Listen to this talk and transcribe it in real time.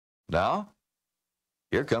Now,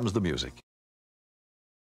 here comes the music.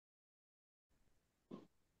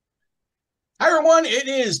 Hi, everyone. It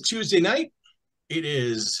is Tuesday night. It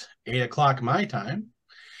is 8 o'clock my time.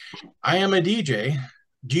 I am a DJ.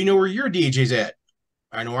 Do you know where your DJ's at?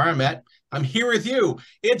 I know where I'm at. I'm here with you.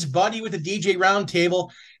 It's Buddy with the DJ Roundtable,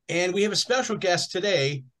 and we have a special guest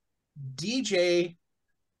today, DJ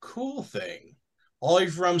Cool Thing, all the way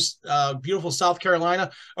from beautiful South Carolina.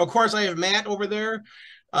 Of course, I have Matt over there,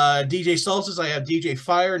 DJ Solstice. I have DJ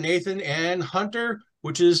Fire, Nathan, and Hunter,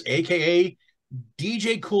 which is AKA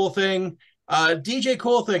DJ Cool Thing. DJ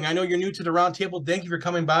Cool Thing, I know you're new to the roundtable. Thank you for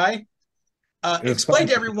coming by. It was Explain fun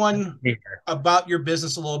to everyone here. about your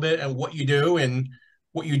business a little bit and what you do and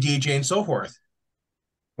what you DJ and so forth.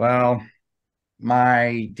 Well,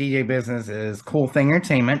 my DJ business is Cool Thing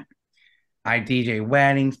Entertainment. I DJ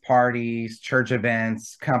weddings, parties, church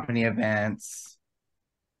events, company events,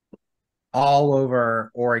 all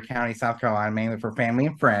over Horry County, South Carolina, mainly for family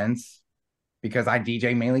and friends, because I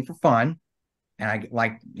DJ mainly for fun, and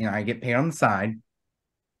I get paid on the side.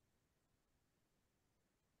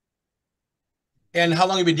 And how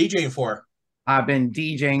long have you been DJing for? I've been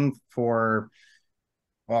DJing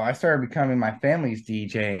I started becoming my family's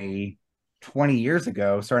DJ 20 years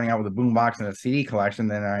ago, starting out with a boombox and a CD collection.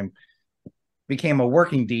 Then I became a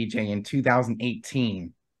working DJ in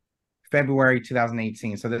 2018, February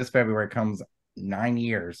 2018. So this February comes 9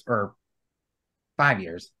 years or 5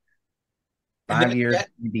 years. And 5 years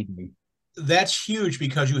that's huge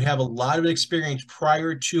because you have a lot of experience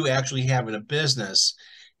prior to actually having a business.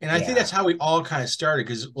 And I think Yeah. that's how we all kind of started.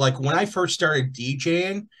 Because, like, when I first started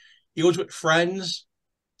DJing, it was with friends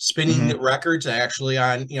spinning Mhm. records actually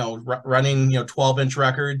on, running, 12-inch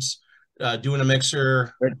records, doing a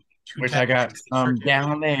mixer, Which, two which I tech. got some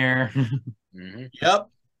down there. Yep.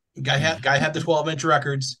 Guy had the 12-inch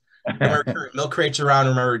records. I remember carrying milk crates around. I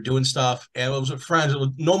remember doing stuff. And it was with friends. It was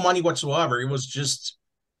no money whatsoever. It was just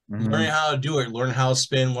learning Mhm. how to do it, learning how to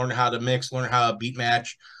spin, learning how to mix, learning how to beat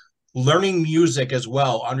match, learning music as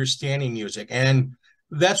well, understanding music. And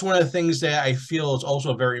that's one of the things that I feel is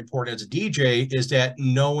also very important as a DJ is that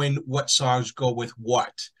knowing what songs go with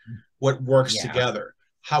what works Yeah. together,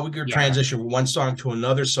 how we could Yeah. transition from one song to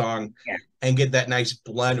another song Yeah. and get that nice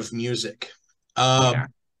blend of music. Yeah.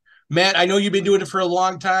 Matt, I know you've been doing it for a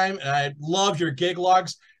long time, and I love your gig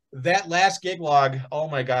logs. That last gig log, oh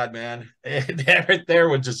my God, man. That right there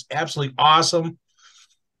was just absolutely awesome.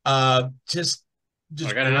 Uh, just I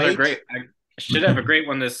just got another great. great. I should have a great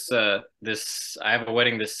one this. I have a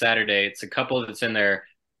wedding this Saturday. It's a couple that's in their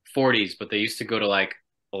 40s, but they used to go to like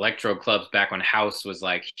electro clubs back when house was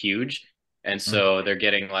like huge, and so they're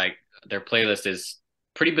getting like their playlist is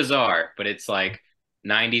pretty bizarre, but it's like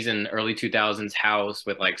 90s and early 2000s house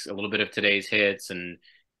with like a little bit of today's hits, and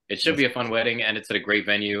it should be a fun wedding, and it's at a great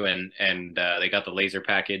venue, and they got the laser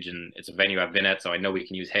package, and it's a venue I've been at, so I know we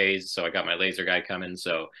can use haze, so I got my laser guy coming,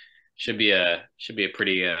 so should be a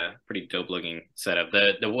pretty dope looking setup.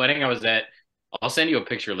 The wedding I was at, I'll send you a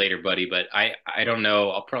picture later, buddy. But I don't know.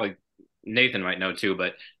 I'll probably Nathan might know too.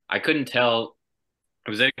 But I couldn't tell. I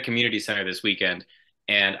was at a community center this weekend,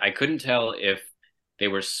 and I couldn't tell if they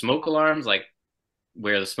were smoke alarms, like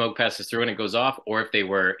where the smoke passes through and it goes off, or if they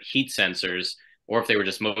were heat sensors, or if they were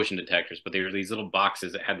just motion detectors. But they were these little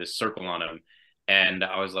boxes that had this circle on them. And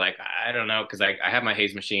I was like, I don't know, because I have my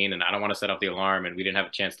haze machine and I don't want to set off the alarm. And we didn't have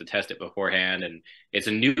a chance to test it beforehand. And it's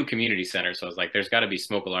a new community center. So I was like, there's got to be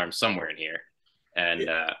smoke alarms somewhere in here. And,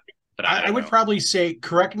 but I I don't would know. probably say,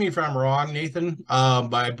 correct me if I'm wrong, Nathan.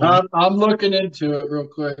 But I believe I'm looking into it real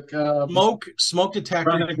quick. smoke detectors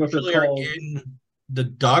Trying to think what they're usually are called. in the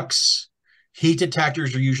ducts. Heat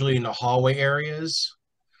detectors are usually in the hallway areas.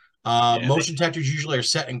 Yeah. Motion detectors usually are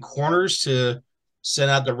set in corners to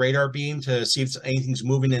send out the radar beam to see if anything's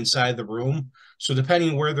moving inside the room. So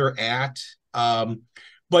depending where they're at,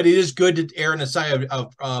 but it is good to err on the side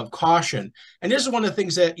of caution. And this is one of the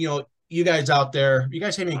things that you guys out there, you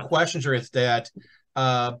guys have any questions or if that,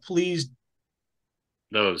 please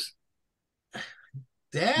Those.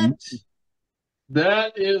 that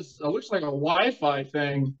That is, it looks like a Wi-Fi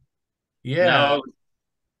thing. yeah. No,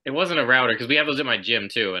 it wasn't a router because we have those at my gym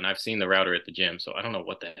too. And I've seen the router at the gym. So I don't know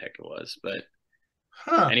what the heck it was. But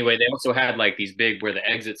Huh. anyway, they also had like these big where the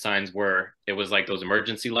exit signs were. It was like those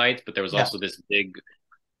emergency lights, but there was Yeah. also this big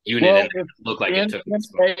unit Well, in there that looked like it took the in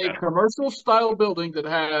smoke a out. commercial style building that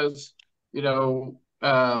has, your,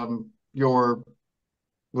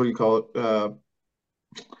 what do you call it?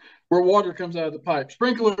 Where water comes out of the pipe.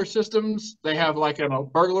 Sprinkler systems, they have like a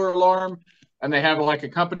burglar alarm and they have like a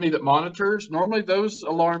company that monitors. Normally those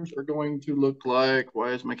alarms are going to look like,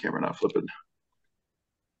 why is my camera not flipping?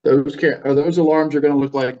 those alarms are going to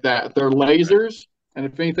look like that. They're lasers, and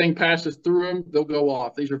if anything passes through them, they'll go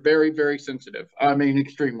off. These are very, very sensitive. I mean,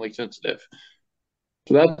 extremely sensitive.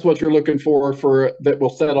 So that's what you're looking for that will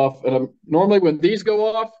set off. Normally, when these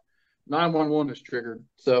go off, 911 is triggered.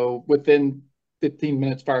 So within 15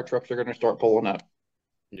 minutes, fire trucks are going to start pulling up.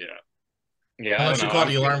 Yeah. Yeah. Unless you call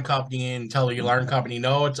the alarm company and tell the alarm company,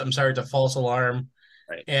 no, I'm sorry, it's a false alarm.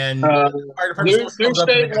 Right. And fire department comes up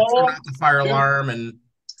and turn off the fire alarm, and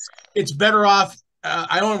it's better off.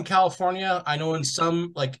 I know in California, I know in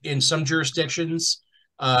some jurisdictions,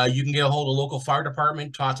 you can get a hold of the local fire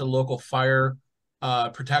department, talk to the local fire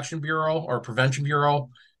protection bureau or prevention bureau,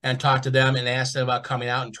 and talk to them and ask them about coming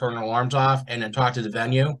out and turning alarms off, and then talk to the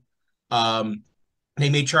venue. They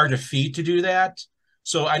may charge a fee to do that.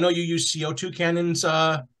 So I know you use CO2 cannons,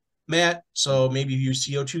 Matt. So maybe you use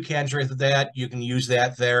CO2 cannons right with that. You can use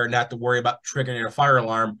that there, not to worry about triggering a fire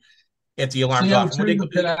alarm if the alarm's off.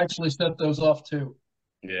 CO2 could actually set those off too.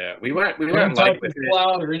 Yeah, we went light with it.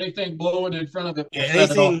 Cloud or anything blowing in front of it.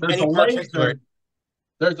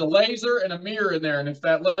 There's a laser and a mirror in there, and if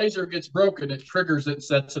that laser gets broken, it triggers it,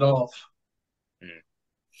 sets it off.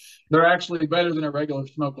 They're actually better than a regular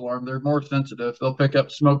smoke alarm. They're more sensitive. They'll pick up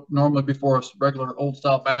smoke normally before a regular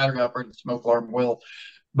old-style battery-operated smoke alarm will.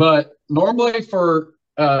 But normally for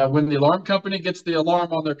when the alarm company gets the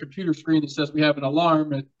alarm on their computer screen that says we have an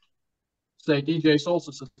alarm at, say, DJ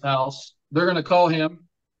Solstice's house, they're going to call him.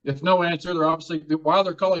 If no answer, while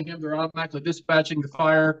they're calling him, they're automatically dispatching the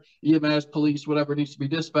fire, EMS, police, whatever needs to be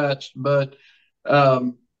dispatched. But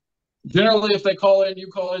generally, if they call in, you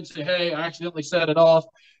call in, say, hey, I accidentally set it off.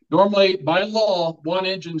 Normally, by law, one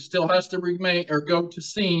engine still has to remain or go to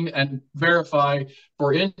scene and verify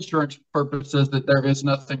for insurance purposes that there is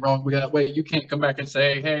nothing wrong. You can't come back and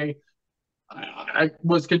say, hey, I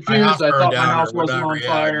was confused. I thought my house wasn't on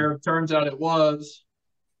fire. Turns out it was.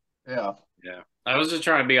 Yeah. Yeah. I was just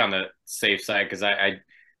trying to be on the safe side because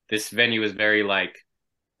this venue is very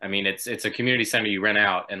it's a community center you rent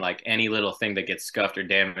out, and like any little thing that gets scuffed or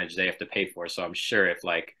damaged, they have to pay for. So I'm sure if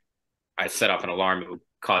I set off an alarm, it would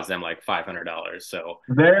cost them like $500. So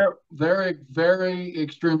they're very, very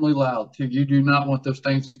extremely loud too. You do not want those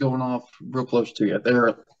things going off real close to you.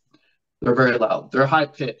 They're very loud. They're high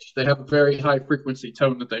pitched. They have a very high frequency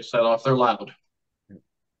tone that they set off. They're loud.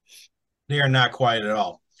 They are not quiet at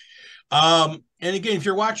all. And again, if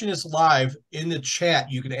you're watching this live in the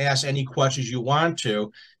chat, you can ask any questions you want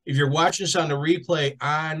to. If you're watching this on the replay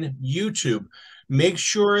on YouTube, make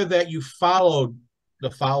sure that you follow the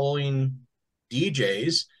following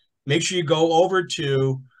DJs. Make sure you go over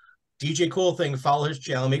to DJ Cool Thing, follow his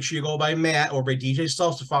channel. Make sure you go by Matt or by DJ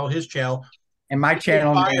Self to follow his channel. And my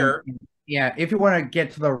channel, yeah, if you want to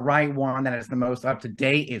get to the right one that is the most up to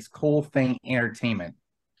date, is Cool Thing Entertainment.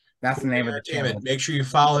 That's the name of the channel. Make sure you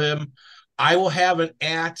follow him. I will have an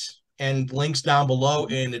 @ and links down below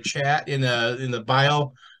in the chat in the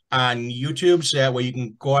bio on YouTube, so that way you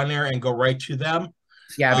can go on there and go right to them.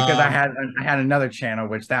 Yeah, because I had another channel,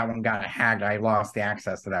 which that one got hacked. I lost the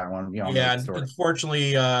access to that one. Yeah,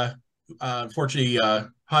 unfortunately,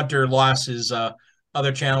 Hunter lost his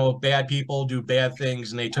other channel. Bad people do bad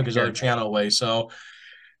things, and they took his other channel away. So,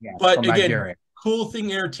 yeah, but again, Nigeria. Cool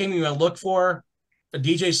Thing Entertainment you want to look for.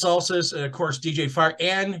 DJ Solstice, and of course DJ Fire,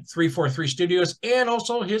 and 343 Studios, and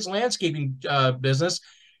also his landscaping business,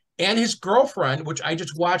 and his girlfriend, which I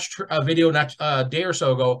just watched a video not a day or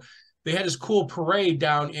so ago. They had this cool parade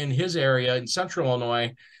down in his area in Central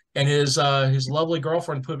Illinois, and his lovely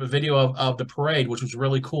girlfriend put up a video of the parade, which was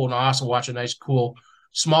really cool and awesome. Watch a nice, cool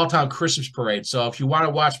small town Christmas parade. So if you want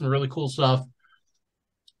to watch some really cool stuff,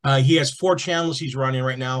 he has 4 channels he's running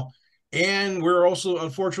right now. And we're also,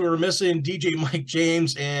 unfortunately, we're missing DJ Mike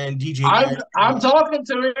James and DJ. I'm talking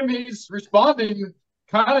to him. He's responding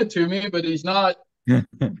kind of to me, but he's not. He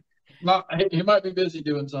might be busy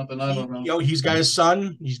doing something. I don't know. He's got his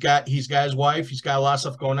son. He's got his wife. He's got a lot of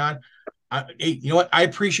stuff going on. Hey, you know what? I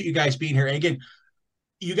appreciate you guys being here. And again,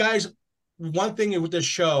 you guys, one thing with this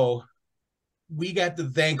show, we got to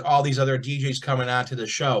thank all these other DJs coming on to the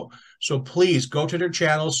show. So please go to their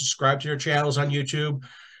channels, subscribe to their channels on YouTube.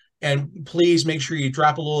 And please make sure you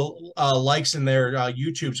drop a little likes in their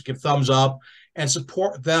YouTubes, give thumbs up, and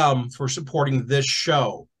support them for supporting this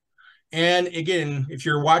show. And again, if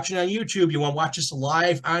you're watching on YouTube, you want to watch us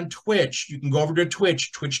live on Twitch, you can go over to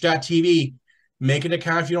Twitch, twitch.tv, make an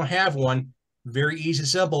account if you don't have one. Very easy,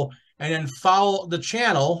 simple. And then follow the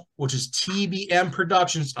channel, which is TBM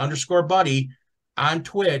Productions _Buddy on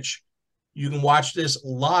Twitch. You can watch this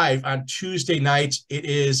live on Tuesday nights. It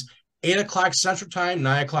is 8 o'clock Central Time,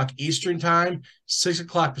 9 o'clock Eastern Time, 6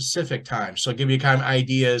 o'clock Pacific Time. So I'll give you kind of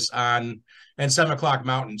ideas on, and 7 o'clock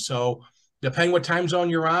Mountain. So depending what time zone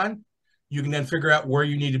you're on, you can then figure out where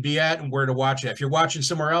you need to be at and where to watch it. If you're watching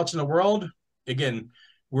somewhere else in the world, again,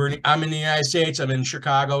 I'm in the United States. I'm in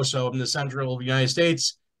Chicago, so I'm in the central of the United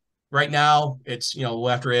States. Right now, it's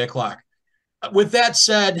after 8 o'clock. With that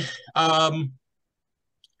said,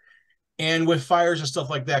 and with fires and stuff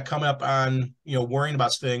like that coming up on, worrying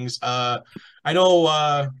about things. I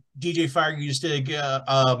know DJ Fire, you just did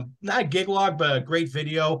not a gig log, but a great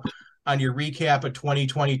video on your recap of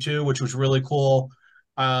 2022, which was really cool.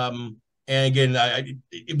 And again,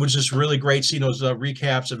 it was just really great seeing those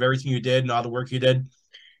recaps of everything you did and all the work you did.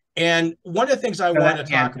 And one of the things I wanted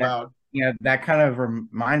to talk about. Yeah, that kind of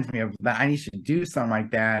reminds me of that. I need to do something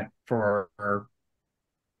like that for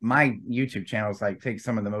my YouTube channels. Like take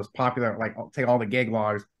some of the most popular, like take all the gig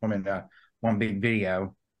logs, put them into one big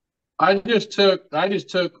video. I just took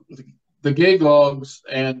the gig logs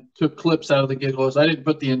and took clips out of the gig logs. I didn't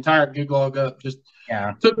put the entire gig log up. Just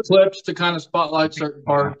took clips to kind of spotlight certain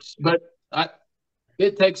parts. But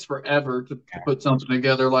it takes forever to put something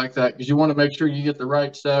together like that, because you want to make sure you get the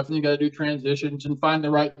right stuff, and you got to do transitions and find the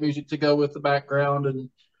right music to go with the background, and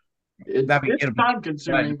it's time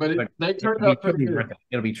consuming, but they turned out pretty good.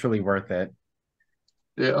 It'll be truly worth it.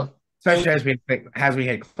 Yeah, especially as we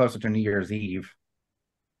head closer to New Year's Eve.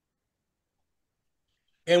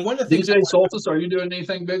 And one of the things, DJ Soltis, are you doing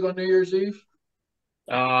anything big on New Year's Eve?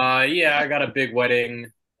 Yeah, I got a big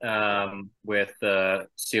wedding with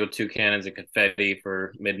CO2 cannons and confetti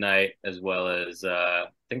for midnight, as well as I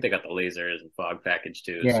think they got the lasers and fog package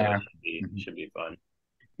too. Yeah, so it should be fun.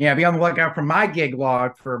 Yeah, be on the lookout for my gig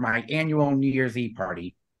log for my annual New Year's Eve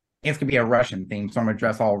party. It's gonna be a Russian theme, so I'm gonna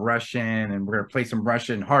dress all Russian, and we're gonna play some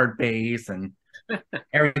Russian hard bass and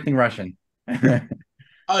everything Russian. Oh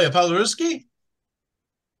yeah, Palaruski.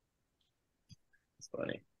 It's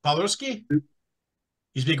funny. Palaruski.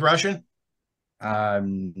 You speak Russian?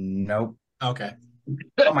 Nope. Okay.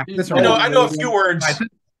 My I know a few words.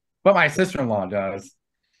 But my sister-in-law does.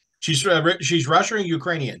 She's Russian or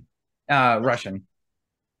Ukrainian? Russian.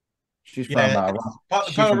 She's from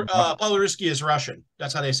Palaruski is Russian.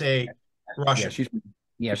 That's how they say Russian. She's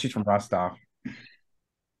from Rostov.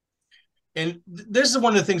 And this is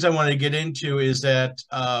one of the things I wanted to get into is that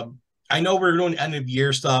I know we're doing end of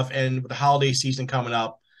year stuff and with the holiday season coming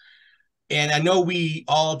up. And I know we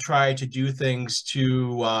all try to do things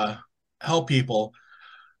to help people.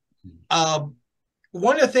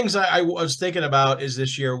 One of the things I was thinking about is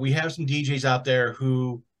this year, we have some DJs out there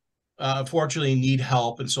who unfortunately need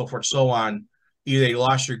help and so forth, so on. Either they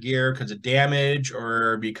lost their gear because of damage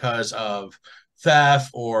or because of theft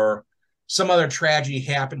or some other tragedy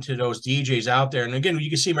happened to those DJs out there. And again, you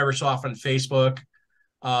can see them every so often on Facebook.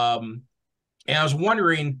 And I was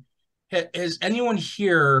wondering, has anyone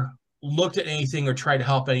here looked at anything or tried to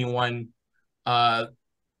help anyone,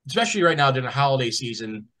 especially right now during the holiday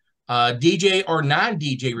season, DJ or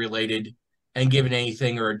non-DJ related, and given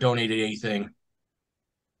anything or donated anything?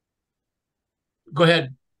 Go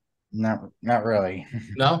ahead. Not really.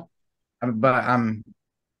 No? But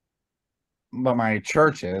my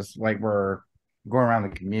church is like, we're going around the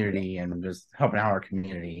community and just helping out our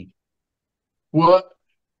community. What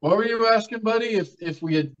were you asking, buddy? If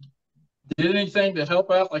we had did anything to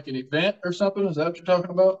help out, like an event or something? Is that what you're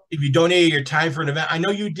talking about? If you donated your time for an event, I know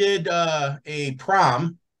you did a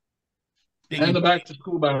prom. And the back to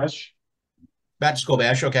school bash. Back to school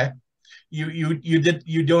bash, okay.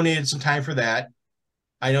 You donated some time for that.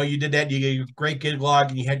 I know you did that. You gave a great gig log,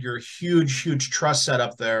 and you had your huge truss set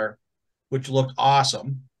up there, which looked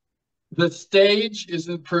awesome. The stage is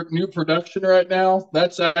in new production right now.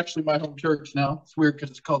 That's actually my home church now. It's weird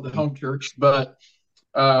because it's called the home church, but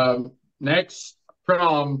next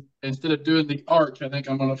prom, instead of doing the arch, I think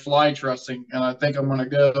I'm going to fly trussing, and I think I'm going to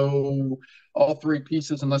go all three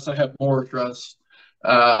pieces unless I have more truss.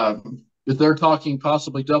 If they're talking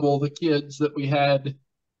possibly double the kids that we had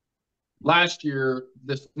last year,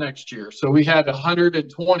 this next year. So we had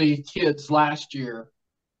 120 kids last year.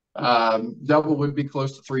 Double would be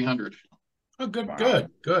close to 300. Oh, good, wow.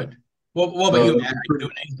 Good. What about you, Matt? Are you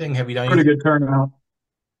doing anything? Have you done pretty anything? Good turnout.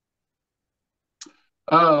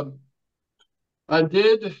 I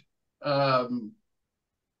did.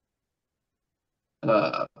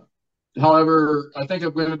 However, I think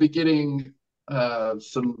I'm going to be getting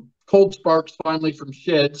some cold sparks finally from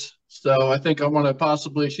Sheds. So I think I'm going to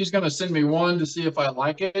possibly, she's going to send me one to see if I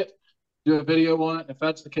like it, do a video on it. If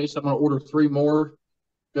that's the case, I'm going to order 3 more,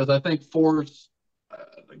 because I think 4's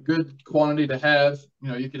a good quantity to have.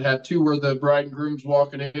 You know, you could have 2 where the bride and groom's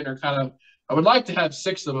walking in, or kind of, I would like to have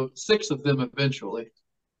 6 of them eventually.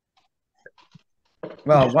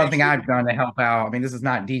 Well, Just one make thing sure- I've done to help out, I mean, this is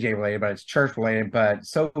not DJ related, but it's church related. But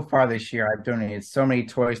so far this year, I've donated so many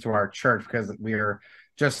toys to our church because we're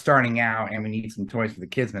just starting out and we need some toys for the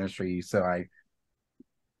kids ministry. So I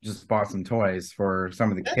just bought some toys for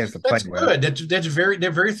some of the kids to play That's with. good.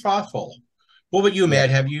 They're very thoughtful. What about you, Yeah. Matt?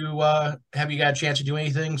 Have you got a chance to do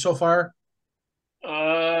anything so far?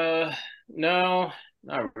 No,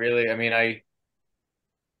 not really. I mean, I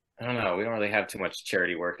don't know. We don't really have too much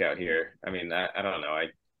charity work out here. I mean, I don't know.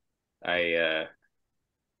 I I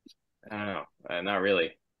don't know. Not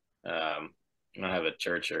really. I don't have a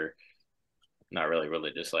church or not really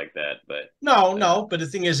religious like that, but No, uh, no. But the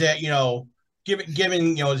thing is that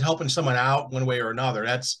giving helping someone out one way or another.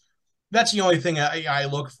 That's the only thing I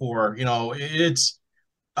look for. It's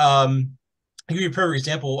I'll give you a perfect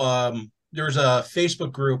example. There was a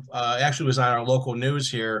Facebook group. Actually, was on our local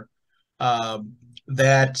news here.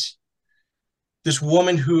 That this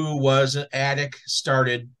woman who was an addict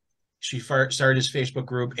started. She started this Facebook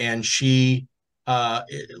group, and she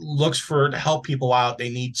looks for to help people out. They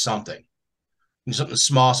need something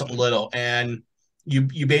small, something little, and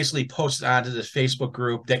you basically post it onto this Facebook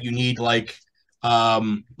group that you need like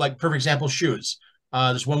perfect example shoes.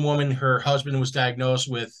 This one woman, her husband was diagnosed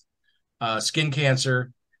with skin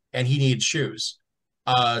cancer, and he needed shoes.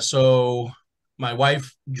 So my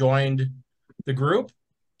wife joined the group,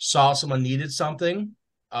 saw someone needed something,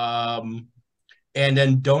 um, and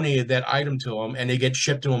then donated that item to them, and they get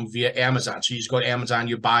shipped to them via Amazon. So you just go to Amazon,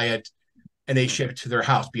 you buy it, and they ship it to their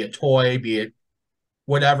house, be it toy, be it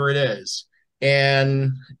whatever it is.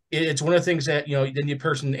 And it's one of the things that, then the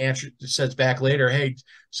person says back later, hey,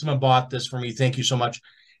 someone bought this for me. Thank you so much.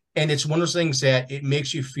 And it's one of those things that it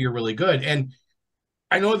makes you feel really good. And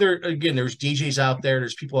I know there's DJs out there,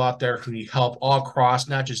 there's people out there who need help all across,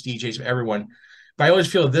 not just DJs, but everyone. But I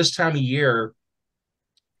always feel this time of year,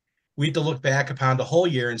 we have to look back upon the whole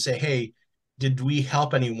year and say, hey, did we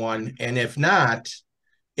help anyone? And if not,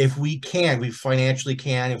 if we financially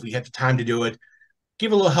can, if we have the time to do it,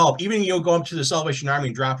 give a little help. Even go up to the Salvation Army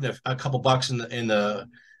and dropping a couple bucks in the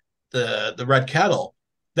red kettle.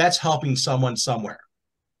 That's helping someone somewhere.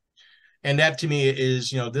 And that to me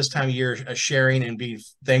is, this time of year, sharing and being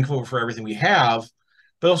thankful for everything we have,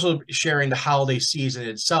 but also sharing the holiday season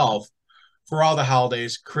itself for all the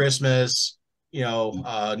holidays, Christmas,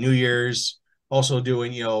 New Year's, also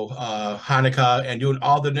doing, Hanukkah and doing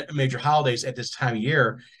all the major holidays at this time of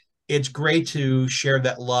year. It's great to share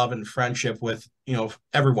that love and friendship with,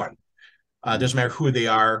 everyone. Doesn't matter who they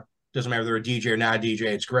are. Doesn't matter if they're a DJ or not a DJ.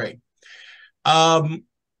 It's great.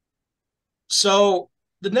 So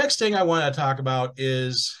the next thing I want to talk about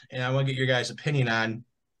is, and I want to get your guys' opinion on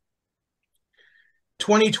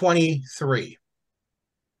 2023.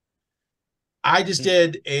 I just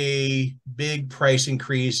did a big price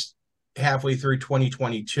increase halfway through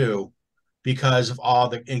 2022 because of all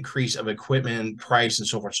the increase of equipment and price and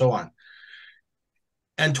so forth, so on.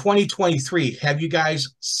 And 2023, have you guys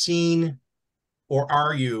seen, or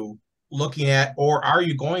are you looking at, or are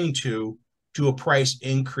you going to do a price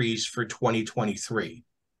increase for 2023?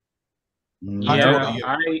 Hunter, what about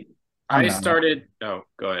you? I started. Oh,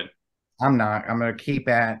 go ahead. I'm not. I'm gonna keep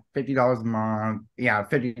at $50 a month. Yeah,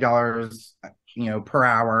 $50, per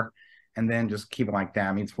hour, and then just keep it like that.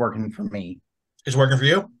 I mean, it's working for me. It's working for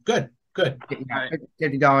you? Good. Yeah,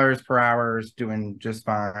 $50 per hour is doing just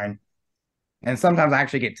fine. And sometimes I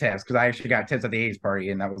actually get tips because I actually got tips at the AIDS party,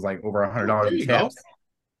 and that was like over $100 in tips.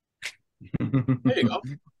 There you go.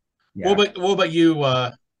 Yeah. What about you,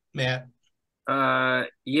 Matt?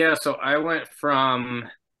 Yeah. So I went from.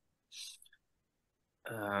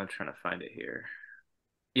 I'm trying to find it here.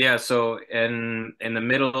 Yeah. So in the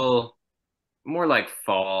middle, more like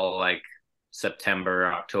fall, like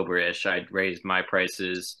September, October-ish, I'd raised my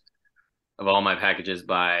prices of all my packages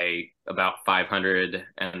by about 500,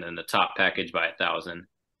 and then the top package by 1,000.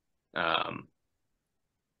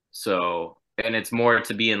 So, and it's more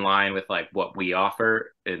to be in line with like what we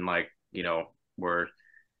offer, and like, we're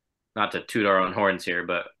not to toot our own horns here,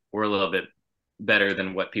 but we're a little bit better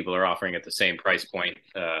than what people are offering at the same price point,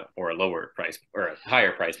 or a lower price or a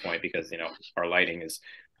higher price point, because our lighting is,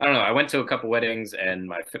 I don't know. I went to a couple weddings, and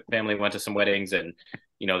my family went to some weddings, and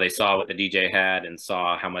they saw what the DJ had and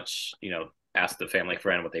saw how much, asked the family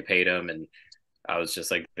friend what they paid him, and I was just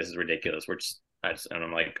like, this is ridiculous. And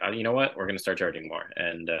I'm like, you know what? We're gonna start charging more,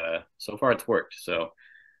 and so far it's worked. So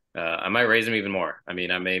I might raise them even more. I mean,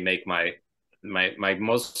 I may make my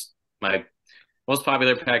most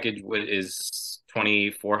popular package is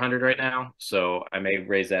 2,400 right now, so I may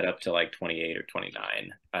raise that up to like 28 or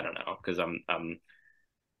 29. I don't know, because I'm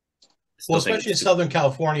Well, especially in Southern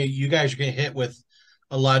California, you guys are getting hit with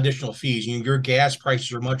a lot of additional fees. Your gas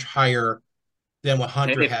prices are much higher than what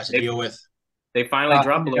Hunter has to deal with. They finally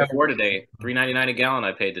dropped you below know, $4 today. $3.99 a gallon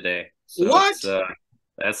I paid today. So What?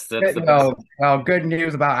 that's the best. well, good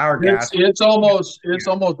news about our gas. It's almost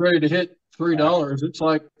ready to hit $3. It's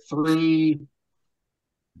like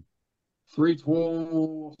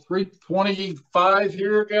 3.25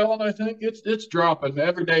 here a gallon. I think it's dropping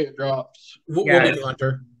every day. It drops. What Yeah. do you,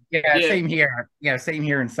 Hunter? Yeah, Yeah. same here. Yeah, same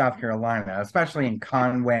here in South Carolina, especially in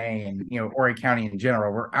Conway and Horry County in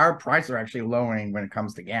general, where our prices are actually lowering when it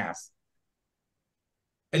comes to gas.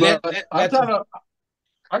 And But that's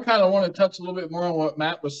I kind of want to touch a little bit more on what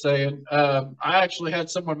Matt was saying. I actually had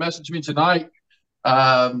someone message me tonight,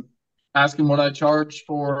 asking what I charge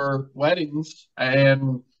for weddings,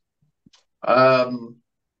 and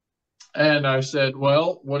I said,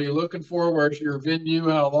 well, what are you looking for? Where's your venue?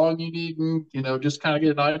 How long you need? And, just kind of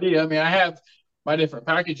get an idea. I mean, I have my different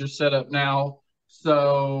packages set up now.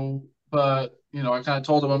 So, but, I kind of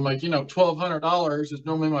told them, I'm like, $1,200 is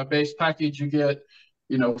normally my base package. You get,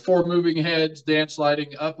 4 moving heads, dance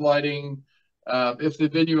lighting, up lighting. If the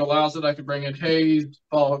venue allows it, I can bring in haze,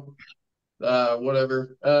 fog,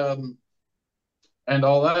 whatever, and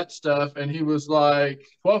all that stuff. And he was like,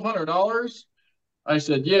 $1,200? I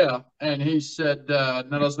said, yeah. And he said, now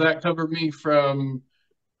does that cover me from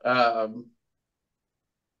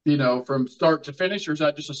start to finish, or is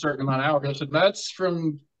that just a certain amount of hours? I said, that's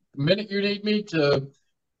from the minute you need me to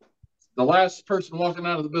the last person walking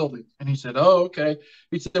out of the building. And he said, oh, okay.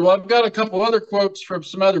 He said, well, I've got a couple other quotes from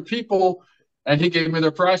some other people, and he gave me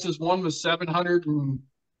their prices. One was 700 and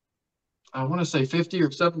I want to say 50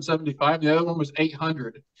 or 775. The other one was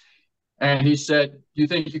 800. And he said, do you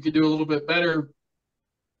think you could do a little bit better,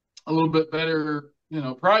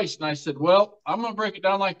 price? And I said, well, I'm going to break it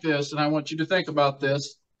down like this, and I want you to think about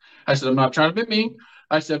this. I said, I'm not trying to be mean.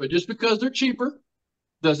 I said, but just because they're cheaper,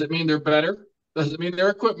 does it mean they're better? Does it mean their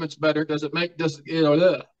equipment's better? Is it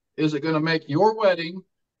going to make your wedding?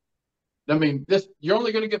 I mean, you're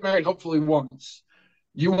only going to get married hopefully once.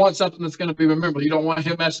 You want something that's going to be remembered. You don't want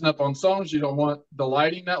him messing up on songs. You don't want the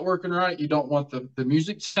lighting not working right. You don't want the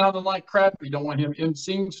music sounding like crap. You don't want him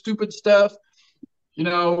emceeing stupid stuff. And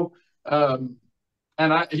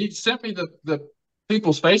he sent me the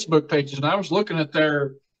people's Facebook pages, and I was looking at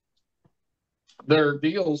their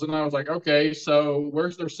deals, and I was like, okay, so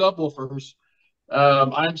where's their subwoofers?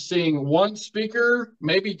 I'm seeing 1 speaker,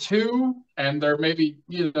 maybe 2, and they're maybe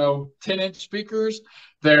 10-inch speakers.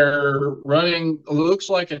 They're running, looks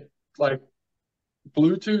like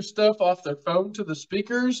Bluetooth stuff off their phone to the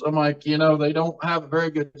speakers. I'm like, they don't have a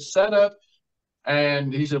very good setup.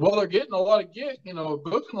 And he said, well, they're getting a lot of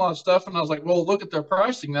booking a lot of stuff. And I was like, well, look at their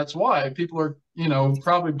pricing. That's why people are,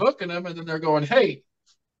 probably booking them. And then they're going, hey,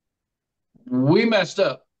 we messed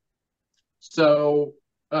up. So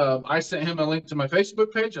I sent him a link to my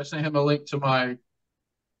Facebook page. I sent him a link to my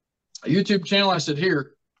YouTube channel. I said,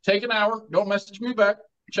 here, take an hour. Don't message me back.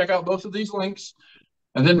 Check out both of these links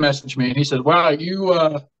and then message me. And he said, wow, you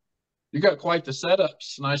got quite the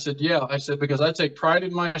setups. And I said, yeah. I said, because I take pride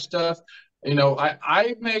in my stuff.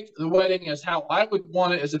 I make the wedding as how I would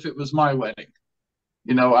want it, as if it was my wedding.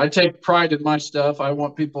 I take pride in my stuff. I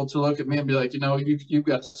want people to look at me and be like, you've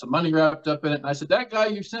got some money wrapped up in it. And I said, that guy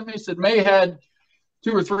you sent me said May had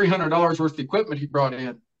 $200 or $300 worth of equipment he brought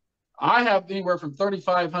in. I have anywhere from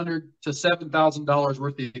 $3,500 to $7,000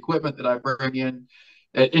 worth of equipment that I bring in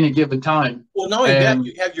at any given time. Well, not only that,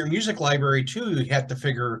 you have your music library too. You have to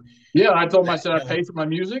figure. Yeah, I told him, I said, I pay for my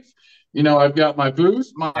music. I've got my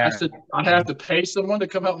booth. I said, I have to pay someone to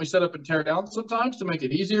come help me set up and tear down sometimes to make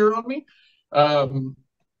it easier on me.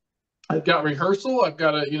 I've got rehearsal. I've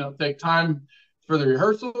got to, take time for the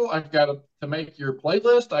rehearsal. I've got to make your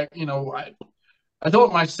playlist. I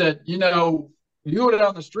told him, I said, you go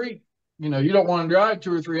down the street, you don't want to drive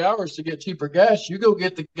 2 or 3 hours to get cheaper gas. You go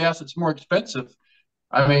get the gas that's more expensive.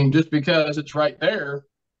 I mean, just because it's right there.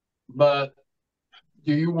 But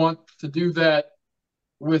do you want to do that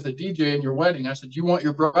with a DJ in your wedding? I said, you want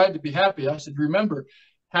your bride to be happy. I said, remember,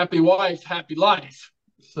 happy wife, happy life.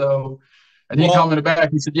 So, and he commented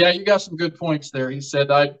back. He said, yeah, you got some good points there. He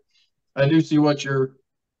said, I do see what you're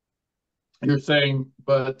saying,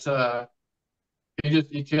 but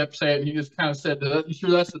he kept saying, he just kind of said, you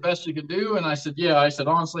sure that's the best you can do? And I said, yeah. I said,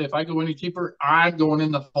 honestly, if I go any cheaper, I'm going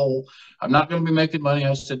in the hole. I'm not going to be making money.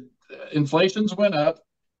 I said, inflation's went up.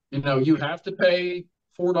 You have to pay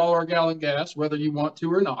 $4 a gallon gas, whether you want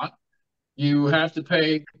to or not. You have to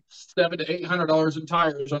pay $700 to $800 in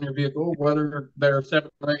tires on your vehicle, whether they're $700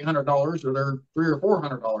 or $800 or they're $300 or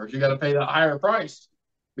 $400. You got to pay that higher price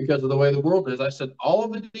because of the way the world is. I said, all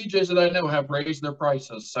of the DJs that I know have raised their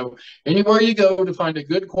prices. So anywhere you go to find a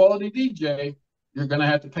good quality DJ, you're going to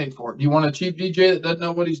have to pay for it. You want a cheap DJ that doesn't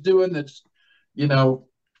know what he's doing, that's,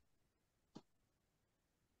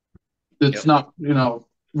 that's not,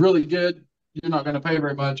 really good, you're not going to pay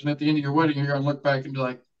very much. And at the end of your wedding, you're going to look back and be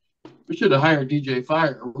like, we should have hired DJ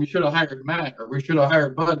Fire, or we should have hired Matt, or we should have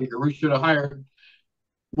hired Buddy, or we should have hired,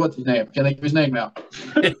 what's his name? Can I give his name out?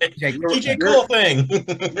 DJ Cool Thing.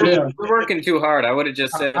 Yeah. We're working too hard. I would have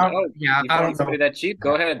just said, I you don't want somebody know. that cheap?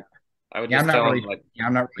 Go ahead. I would Yeah, just tell them, like,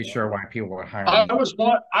 I'm not really sure why people would hire I me. was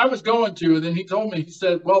going to, and then he told me, he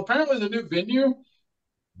said, well, apparently the new venue,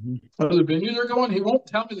 or the venue they're going, he won't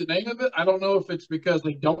tell me the name of it. I don't know if it's because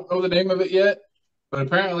they don't know the name of it yet, but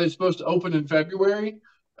apparently it's supposed to open in February.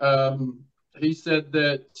 He said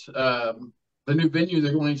that the new venue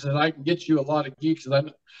they're going, he said, I can get you a lot of gigs. I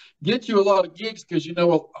get you a lot of gigs because,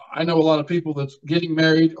 I know a lot of people that's getting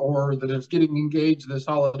married or that is getting engaged this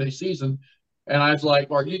holiday season. And I was like,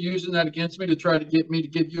 well, are you using that against me to try to get me to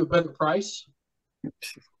give you a better price?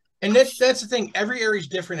 And that's the thing. Every area is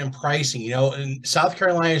different in pricing. And South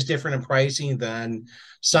Carolina is different in pricing than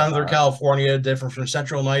Southern California, different from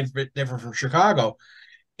Central Night, different from Chicago.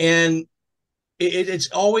 And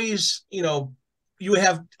it's always, you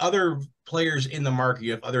have other players in the market.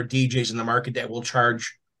 You have other DJs in the market that will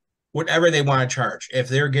charge whatever they want to charge. If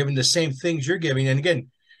they're giving the same things you're giving. And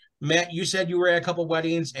again, Matt, you said you were at a couple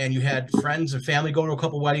weddings and you had friends and family go to a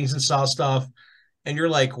couple weddings and saw stuff. And you're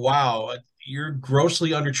like, wow, you're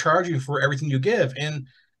grossly undercharging for everything you give. And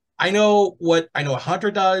I know what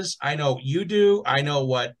Hunter does. I know what you do. I know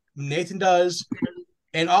what Nathan does.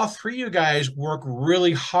 And all three of you guys work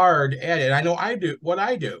really hard at it. I know I do what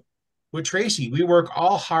I do with Tracy. We work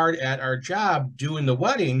all hard at our job doing the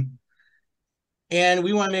wedding. And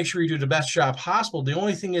we want to make sure we do the best job possible. The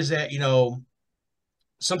only thing is that,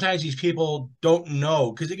 sometimes these people don't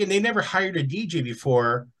know, because again, they never hired a DJ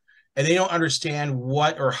before and they don't understand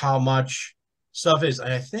what or how much stuff is.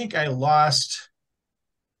 And I think may have lost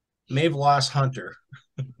Hunter.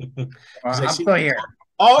 I'm still here.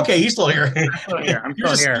 Oh, okay, he's still here. I'm still here.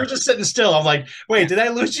 You're just sitting still. I'm like, wait, did I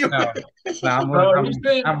lose you? No, He's been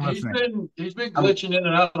glitching in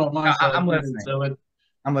and out on my side. I'm listening. So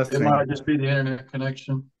I'm listening. it might just be the internet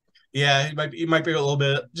connection. Yeah, it might be a little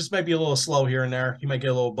bit, just might be a little slow here and there. He might get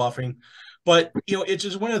a little buffing, but it's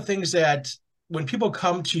just one of the things that when people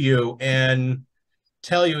come to you and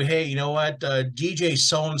tell you, hey, you know what, DJ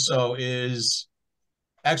so-and-so is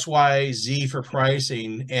XYZ for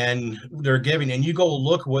pricing and they're giving, and you go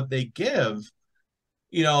look what they give,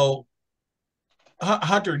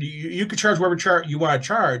 Hunter, you could charge whatever you want to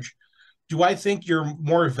charge. Do I think you're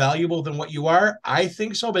more valuable than what you are? I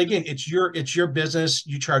think so. But again, it's your business.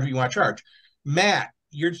 You charge what you want to charge. Matt,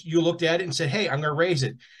 you looked at it and said, hey, I'm going to raise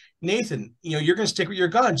it. Nathan, you're going to stick with your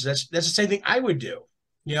guns. That's the same thing I would do.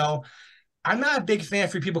 I'm not a big fan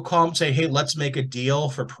for people call and say, hey, let's make a deal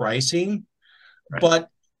for pricing. Right. But,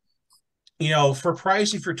 for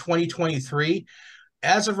pricing for 2023,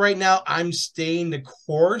 as of right now, I'm staying the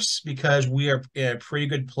course because we are in a pretty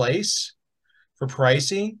good place for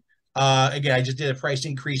pricing. Again, I just did a price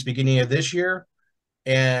increase beginning of this year,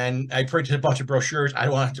 and I printed a bunch of brochures. I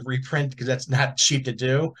don't want to reprint because that's not cheap to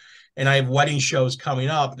do. And I have wedding shows coming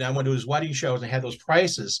up, and I went to his wedding shows and I had those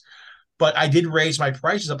prices. But I did raise my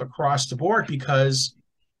prices up across the board because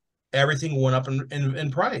everything went up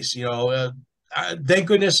in price. Thank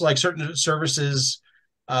goodness, like certain services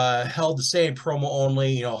held the same promo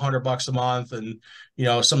only, $100 a month, and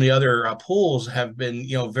some of the other pools have been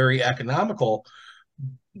very economical.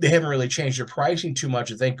 They haven't really changed their pricing too much,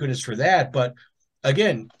 and thank goodness for that. But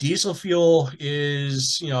again, diesel fuel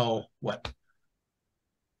is what,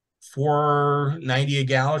 $4.90 a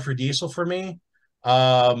gallon for diesel for me.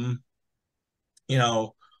 Oil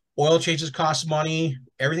changes cost money,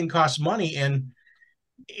 everything costs money, and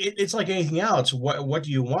it's like anything else. What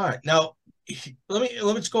do you want? Now,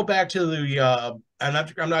 let's go back to the I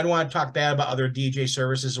don't want to talk bad about other DJ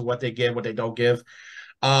services and what they give, what they don't give.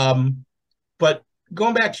 But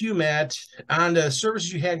going back to you, Matt, on the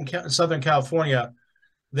services you had in Southern California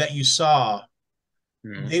that you saw,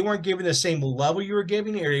 they weren't giving the same level you were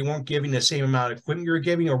giving, or they weren't giving the same amount of equipment you were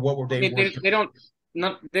giving, or what were they? They don't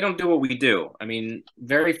do what we do. I mean,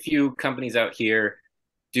 very few companies out here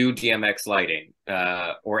do DMX lighting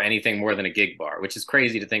or anything more than a gig bar, which is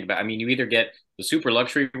crazy to think about. I mean, you either get the super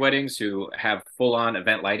luxury weddings who have full-on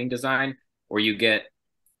event lighting design, or you get,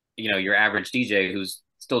 your average DJ who's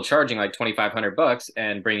still charging like $2,500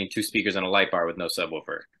 and bringing 2 speakers and a light bar with no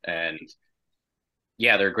subwoofer. And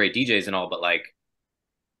yeah, they're great DJs and all, but like,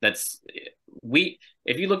 that's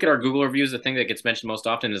if you look at our Google reviews, the thing that gets mentioned most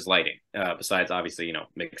often is lighting. Besides, obviously,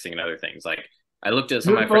 mixing and other things. Like I looked at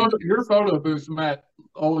some of my friends. Your photo booth, Matt,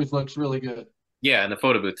 always looks really good. Yeah, and the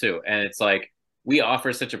photo booth too. And it's like we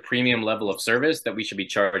offer such a premium level of service that we should be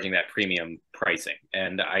charging that premium pricing.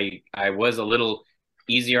 And I was a little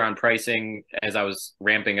easier on pricing as I was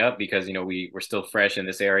ramping up because we were still fresh in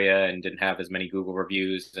this area and didn't have as many Google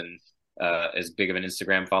reviews and as big of an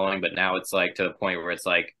Instagram following. But now it's like to the point where it's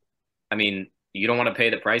like, I mean, you don't want to pay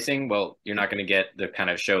the pricing, well, you're not going to get the kind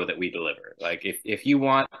of show that we deliver. Like if you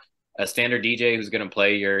want a standard DJ who's going to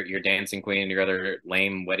play your Dancing Queen, your other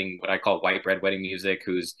lame wedding, what I call white bread wedding music,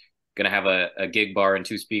 who's going to have a gig bar and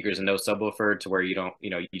 2 speakers and no subwoofer to where you don't,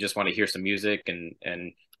 you just want to hear some music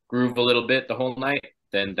and groove a little bit the whole night,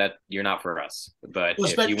 then that you're not for us. But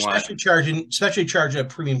if you want, especially charging a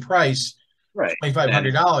premium price, right,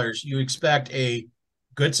 $2,500, you expect a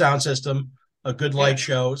good sound system, a good light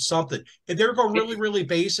show, something. If they're going really, really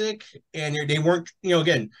basic and they weren't,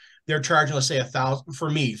 again, they're charging, let's say $1,000 for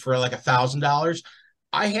me for like $1,000.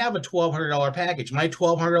 I have a $1,200 package. My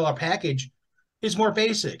 $1,200 package is more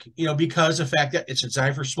basic, because of the fact that it's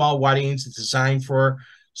designed for small weddings. It's designed for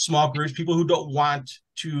small groups, people who don't want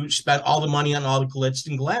to spend all the money on all the glitz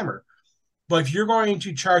and glamour. But if you're going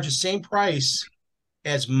to charge the same price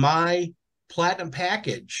as my platinum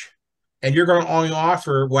package, and you're going to only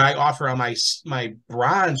offer what I offer on my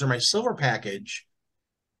bronze or my silver package,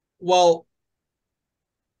 well,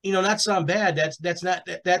 that's not bad. That's not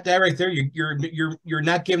that right there. You're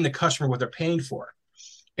not giving the customer what they're paying for.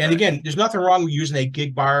 And again, there's nothing wrong with using a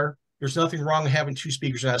gig bar. There's nothing wrong with having 2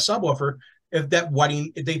 speakers and a subwoofer if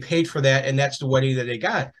they paid for that and that's the wedding that they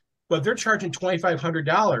got. But if they're charging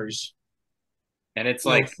 $2,500, and it's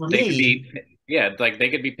like for me, they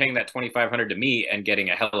could be paying that $2,500 to me and getting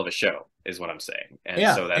a hell of a show, is what I'm saying. And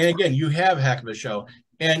so that's, and again, you have a heck of a show.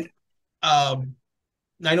 And I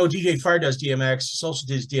know DJ Fire does DMX, Social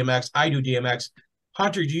does DMX. I do DMX.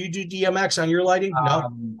 Hunter, do you do DMX on your lighting?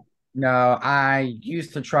 No, I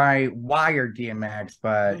used to try wired DMX,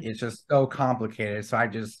 but it's just so complicated. So I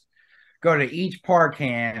just go to each par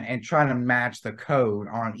can and try to match the code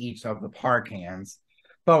on each of the par cans.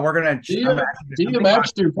 But we're gonna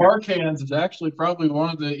DMX through par cans is actually probably one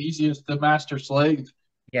of the easiest to master slave.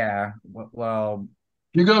 Yeah, well,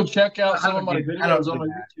 you go check out some of my videos on my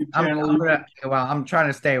YouTube channel. I'm trying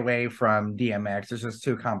to stay away from DMX. It's just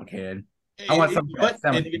too complicated. I want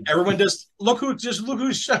something. Everyone does. Look who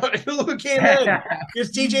came in.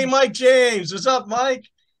 It's DJ Mike James. What's up, Mike?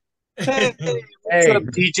 Hey, what's up,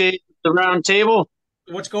 DJ? The round table.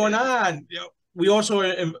 What's going on? We also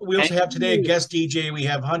have today a guest DJ. We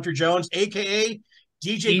have Hunter Jones, aka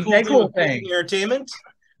DJ Cool Thing Entertainment,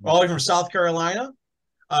 all the way from South Carolina.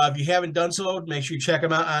 If you haven't done so, make sure you check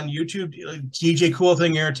him out on YouTube. DJ Cool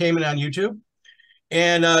Thing Entertainment on YouTube,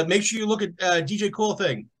 and make sure you look at DJ Cool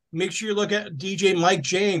Thing. Make sure you look at DJ Mike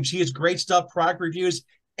James. He has great stuff, product reviews,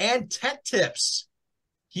 and tech tips.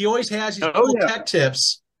 He always has these tech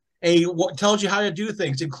tips, and he tells you how to do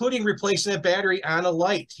things, including replacing a battery on a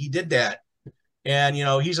light. He did that. And,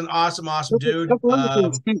 he's an awesome dude.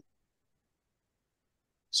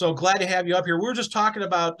 So glad to have you up here. We were just talking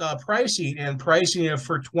about pricing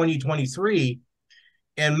for 2023.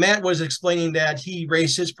 And Matt was explaining that he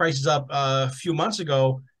raised his prices up a few months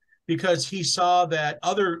ago because he saw that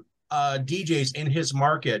other DJs in his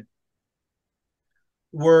market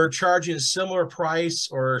were charging a similar price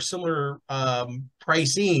or similar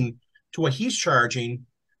pricing to what he's charging,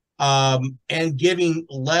 and giving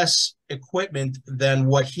less equipment than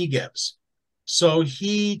what he gives. So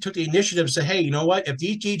he took the initiative and said, hey, you know what? If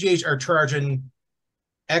these DJs are charging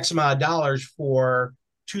X amount of dollars for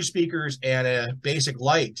 2 speakers and a basic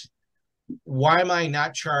light, why am I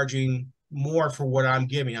not charging more for what I'm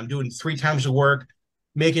giving? I'm doing 3 times the work,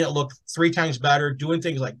 making it look 3 times better, doing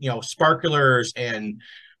things like, sparklers and,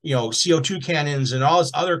 CO2 cannons and all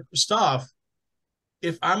this other stuff.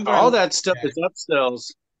 If I'm going all that stuff is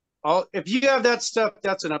upsells. If you have that stuff,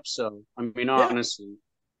 that's an upsell. I mean, honestly,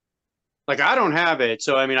 like I don't have it,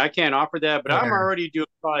 so I mean, I can't offer that. But I'm already doing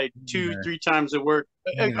probably 2-3 times the work,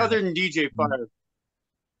 other than DJ Fire.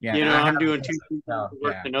 Yeah, I'm doing 2-3 times the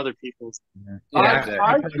work than other people's.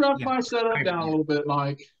 I dropped my setup down a little bit,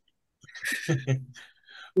 Mike.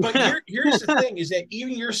 But here's the thing: is that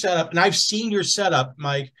even your setup, and I've seen your setup,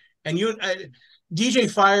 Mike, and you, DJ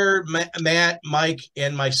Fire, Matt, Mike,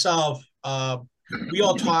 and myself. We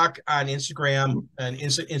all talk on Instagram and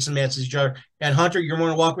instant message each other. And Hunter, you're more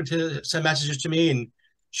than welcome to send messages to me and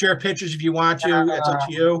share pictures if you want to. That's up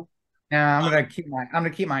to you. Yeah, I'm gonna keep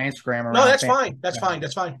my Instagram around. No, that's fine. That's fine.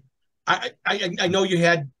 I know you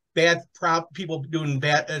had people doing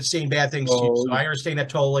bad, saying bad things to you. So I understand that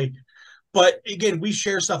totally. But again, we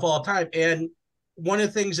share stuff all the time. And one of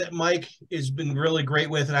the things that Mike has been really great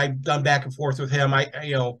with, and I've done back and forth with him,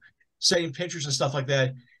 sending pictures and stuff like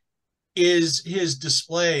that, is his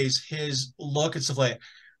displays, his look and stuff like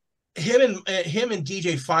that. Him and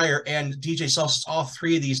DJ Fire and DJ Salsa, all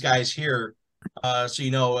three of these guys here,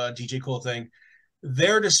 DJ Cool Thing,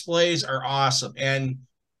 their displays are awesome. And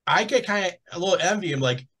I get kind of a little envy. I'm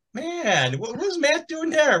like, man, what's Matt doing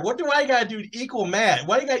there? What do I got to do to equal Matt?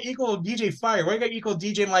 Why do you got to equal DJ Fire? Why do you got to equal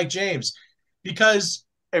DJ Mike James? Because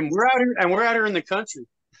we're out here in the country.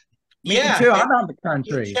 Me too. I'm out in the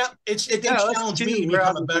country. It challenged me to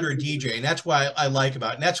become a better DJ, and that's why I like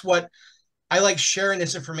about it. And that's what I like sharing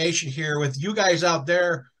this information here with you guys out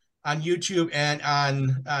there on YouTube and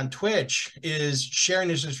on Twitch, is sharing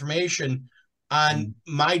this information on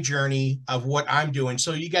my journey of what I'm doing.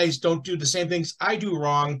 So you guys don't do the same things I do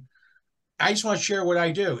wrong. I just want to share what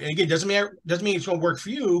I do. And again, doesn't mean it's going to work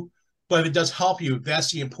for you, but if it does help you,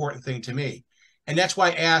 that's the important thing to me. And that's why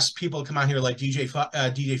I ask people to come on here like DJ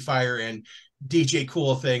Fire and DJ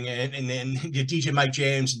Cool Thing and DJ Mike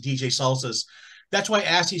James and DJ Salsas. That's why I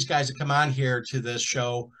ask these guys to come on here to this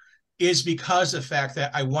show, is because of the fact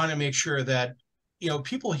that I want to make sure that,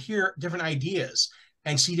 people hear different ideas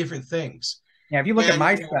and see different things. Yeah, if you look at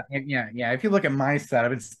my setup, if you look at my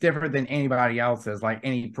setup, it's different than anybody else's, like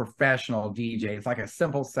any professional DJ. It's like a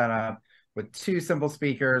simple setup with 2 simple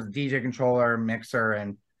speakers, DJ controller, mixer,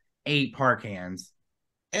 and 8 park hands.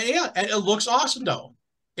 And and it looks awesome though.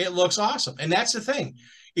 It looks awesome. And that's the thing.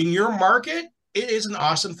 In your market, it is an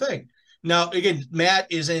awesome thing. Now, again,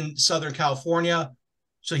 Matt is in Southern California,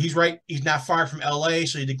 so he's not far from LA,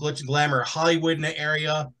 so he did Glitz and Glamour Hollywood in the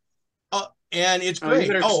area. And it's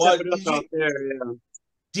great.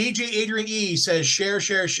 DJ Adrian E says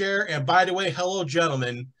share. And by the way, hello,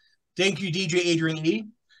 gentlemen. Thank you, DJ Adrian E.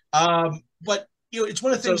 But it's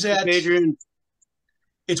one of the things that Adrian.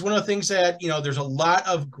 It's one of the things that, there's a lot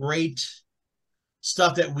of great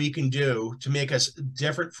stuff that we can do to make us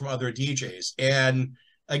different from other DJs. And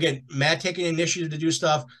again, Matt taking initiative to do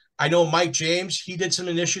stuff. I know Mike James, he did some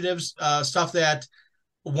initiatives, stuff that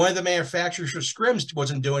one of the manufacturers for Scrims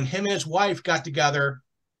wasn't doing. Him and his wife got together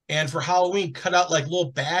and for Halloween cut out like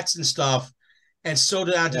little bats and stuff and sewed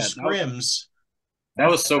it onto Scrims.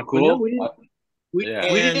 That was so cool. We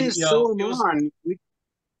didn't sew them on. We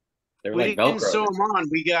didn't sew them on.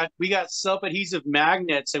 We got self-adhesive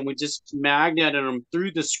magnets, and we just magneted them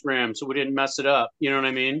through the scrim so we didn't mess it up. You know what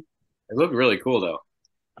I mean? It looked really cool though.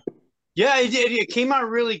 Yeah, it came out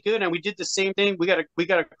really good, and we did the same thing. We got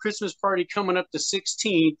a Christmas party coming up the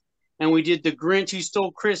 16th, and we did the Grinch Who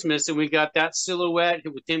Stole Christmas, and we got that silhouette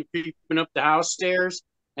with him creeping up the house stairs,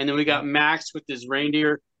 and then we got Max with his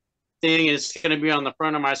reindeer thing, and it's going to be on the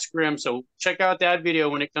front of my scrim. So check out that video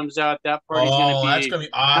when it comes out. That party's going to be. That's going to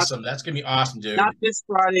be awesome. That's going to be awesome, dude. Not this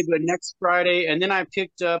Friday, but next Friday. And then I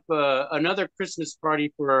picked up another Christmas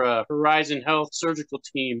party for Horizon Health Surgical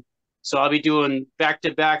Team. So I'll be doing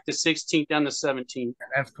back-to-back the 16th and the 17th.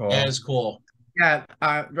 That's cool. That is cool. Yeah,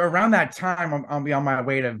 around that time, I'll be on my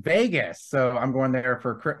way to Vegas. So I'm going there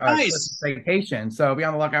for Christmas vacation. So be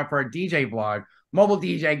on the lookout for a DJ vlog. Mobile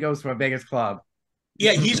DJ goes to a Vegas club.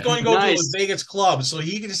 Yeah, he's going to go to a Vegas club, so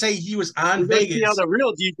he can say he was on Vegas. See how the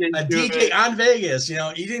real DJ a DJ on Vegas.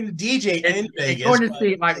 He didn't DJ in Vegas. Going to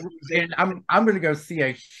see and I'm going to go see a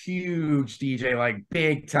huge DJ, like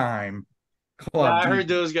big time club. Yeah, I heard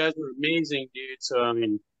those guys were amazing, dude. So I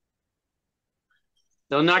mean,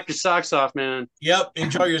 they'll knock your socks off, man. Yep,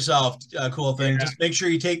 enjoy yourself. Cool thing. Just make sure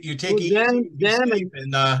you take them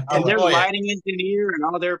and their lighting engineer and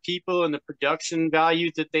all their people and the production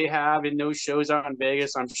value that they have in those shows out in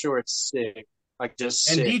Vegas. I'm sure it's sick. Like just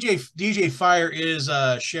sick. And DJ Fire is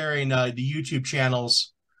sharing the YouTube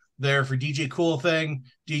channels there for DJ Cool Thing,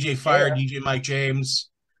 DJ Fire, DJ Mike James.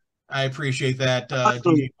 I appreciate that,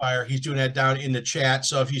 DJ Fire. He's doing that down in the chat.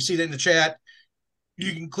 So if you see that in the chat,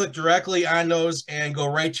 you can click directly on those and go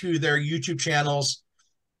right to their YouTube channels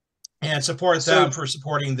and support them for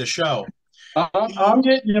supporting the show. I'm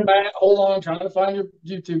getting you, Matt. Hold on, I'm trying to find your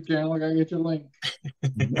YouTube channel. I gotta get your link.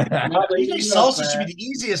 DJ Salsa should be the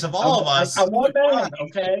easiest of all of us. I want that,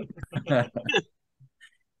 okay?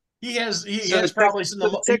 He has probably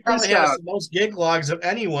the most gig logs of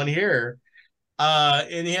anyone here.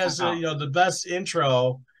 And he has the best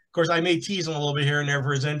intro. Of course, I may tease him a little bit here and there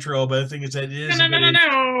for his intro, but the thing is that it is.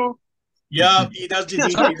 No. Yeah, he does do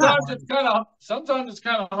sometimes it's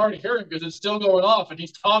kind of hard to hear him because it's still going off and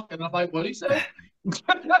he's talking. I'm like, what did he say? It's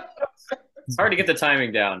hard to get the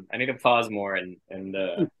timing down. I need to pause more and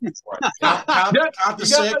count to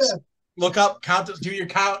 6. look up, do your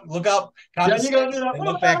count, look up, count Yeah, to you gotta six, do that. and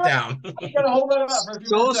look back down. You gotta hold that up for a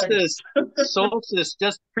few more seconds. Solstice,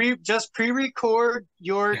 just pre-record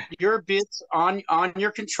your bits on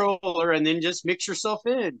your controller and then just mix yourself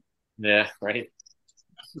in. Yeah, right.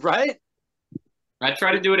 Right? I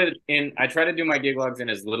try to do my gig logs in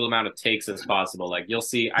as little amount of takes as possible. Like you'll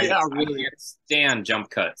see, I can't stand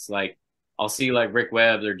jump cuts. Like I'll see like Rick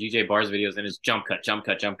Webb or DJ Bar's videos and it's jump cut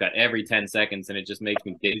every 10 seconds, and it just makes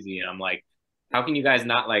me dizzy. And I'm like, how can you guys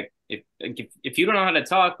not like if you don't know how to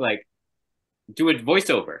talk, like do a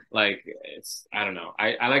voiceover? Like I don't know.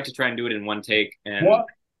 I like to try and do it in one take. And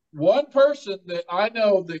one person that I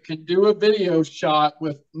know that can do a video shot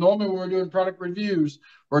with, normally when we're doing product reviews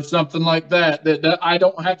or something like that, that I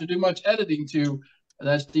don't have to do much editing to, and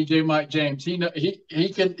that's DJ Mike James. He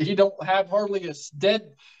don't have hardly a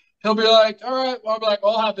dead. He'll be like, all right, well, I'll be like,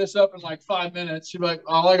 I'll have this up in like 5 minutes. He'll be like,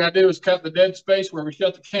 all I gotta do is cut the dead space where we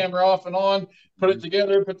shut the camera off and on, put it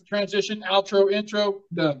together, put the transition, outro, intro,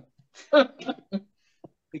 done.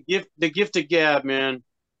 The gift of gab, man.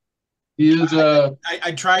 He is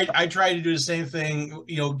I tried to do the same thing.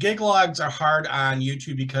 You know, gig logs are hard on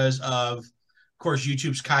YouTube because of course,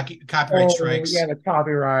 YouTube's copyright strikes. Yeah, the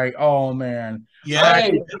copyright. Oh man. Yeah.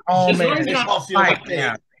 Hey, oh man. They all feel like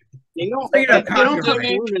They don't Speaking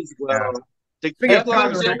perform as well. The Speaking of gig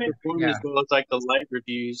logs copyright, don't perform as well as like the light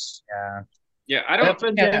reviews. Yeah. yeah, I don't.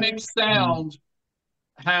 Epidemic Sound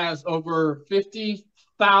has over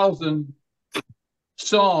 50,000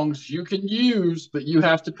 songs you can use, but you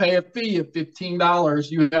have to pay a fee of $15.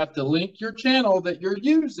 You have to link your channel that you're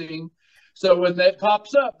using. So when that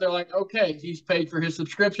pops up, they're like, okay, he's paid for his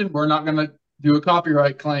subscription. We're not going to do a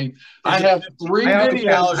copyright claim. I have 3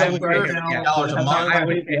 videos.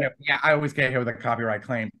 I always get hit with a copyright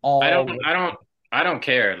claim. I don't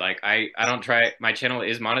care. Like I don't try. My channel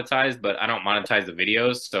is monetized, but I don't monetize the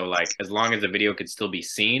videos. So like, as long as the video could still be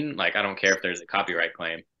seen, like I don't care if there's a copyright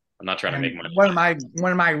claim. I'm not trying to make money.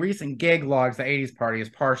 One of my recent gig logs, the 80s party, is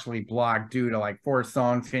partially blocked due to like 4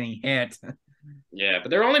 songs getting hit. Yeah,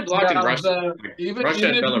 but they're only blocked in Russia. Even Russia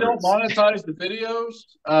if you don't monetize the videos,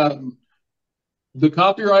 the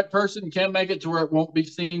copyright person can make it to where it won't be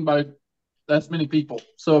seen by that many people.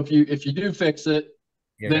 So if you do fix it,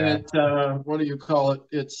 then it what do you call it?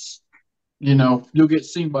 It's, you know, you'll get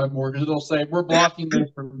seen by more, because it'll say we're blocking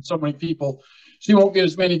this from so many people. So you won't get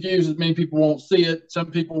as many views, as many people won't see it. Some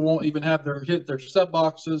people won't even have hit their sub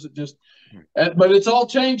boxes. It just, but it's all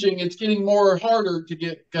changing. It's getting more harder to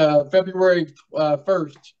get. February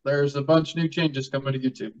 1st, there's a bunch of new changes coming to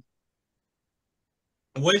YouTube.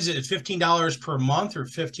 What is it? $15 per month or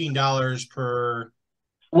 $15 per?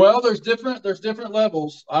 Well, there's different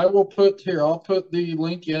levels. I'll put the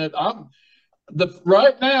link in it.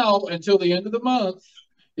 Right now until the end of the month,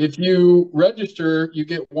 if you register, you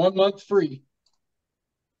get 1 month free.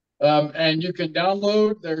 And you can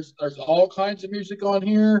download. There's all kinds of music on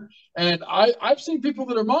here, and I've seen people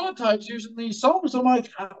that are monetized using these songs. I'm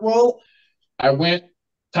like, well, I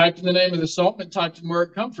typed in the name of the song and typed in where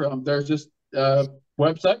it come from. There's this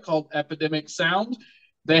website called Epidemic Sound.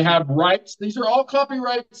 They have rights. These are all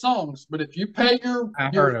copyright songs, but if you pay your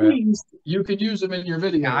fees, you can use them in your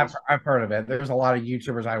videos. Yeah, I've heard of it. There's a lot of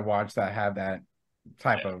YouTubers I watch that have that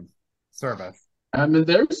type of service. I mean,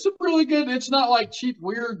 there's some really good. It's not like cheap,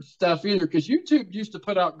 weird stuff either, because YouTube used to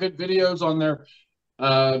put out good videos on their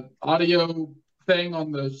audio thing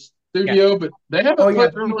on the studio, but they haven't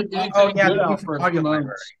put really anything good out for a few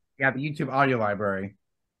months. Yeah, the YouTube audio library.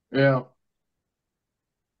 Yeah.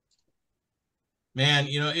 Man,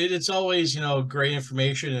 you know, it's always, you know, great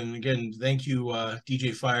information. And again, thank you,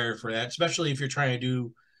 DJ Fire, for that, especially if you're trying to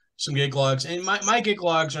do some gig logs. And my gig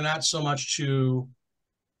logs are not so much to,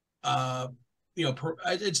 you know,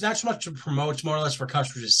 it's not so much to promote. It's more or less for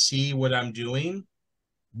customers to see what I'm doing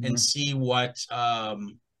and see what's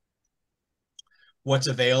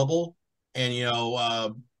available. And, you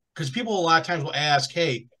know, because people a lot of times will ask,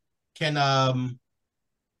 hey, can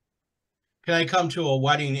I come to a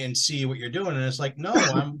wedding and see what you're doing? And it's like, no,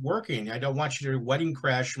 I'm working. I don't want you to wedding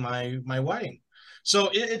crash my wedding. So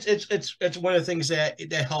it's one of the things that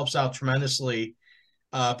helps out tremendously,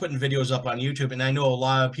 putting videos up on YouTube. And I know a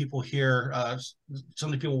lot of people here,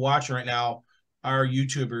 some of the people watching right now are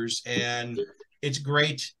YouTubers, and it's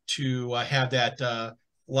great to have that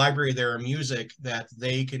library there of music that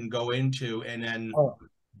they can go into and then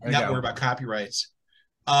not worry about copyrights.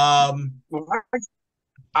 Well,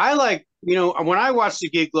 I like, you know, when I watch the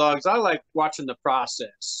gig logs, I like watching the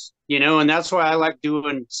process, you know, and that's why I like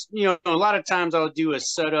doing, you know, a lot of times I'll do a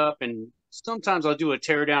setup, and sometimes I'll do a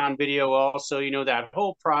teardown video also, you know, that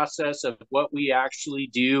whole process of what we actually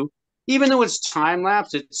do. even though it's time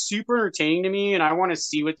lapse, it's super entertaining to me, and I want to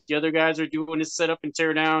see what the other guys are doing to set up and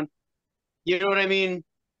tear down. You know what I mean?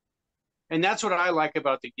 And that's what I like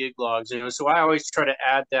about the gig logs, you know. So I always try to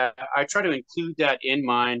add that. I try to include that in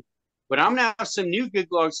mine. But I'm gonna have some new gig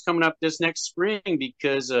logs coming up this next spring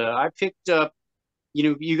because I picked up, you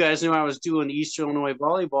know, you guys know I was doing the East Illinois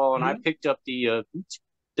volleyball, and I picked up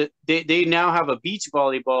they now have a beach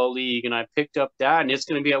volleyball league, and I picked up that, and it's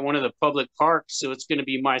going to be at one of the public parks, so it's going to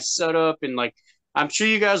be my setup, and like I'm sure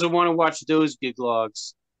you guys will want to watch those gig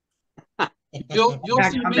logs. You'll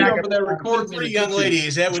see me over there recording. Pretty young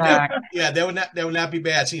ladies. That would not, yeah, that would not be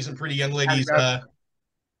bad. See some pretty young ladies. Oh,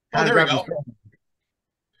 there we go.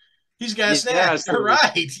 He's got snacks. All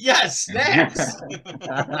right. Yes, snacks.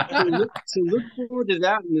 So look forward to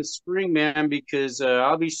that in the spring, man, because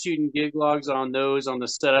I'll be shooting gig logs on those, on the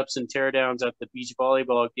setups and teardowns at the beach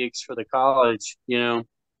volleyball gigs for the college, you know.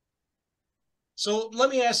 So let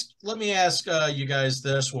me ask you guys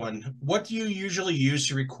this one. What do you usually use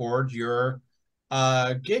to record your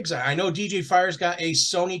gigs? I know DJ Fire's got a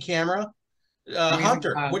Sony camera.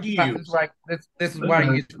 Hunter, what do you use? This is what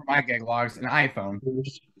I use for my gig logs, an iPhone.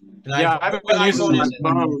 Yeah, I have an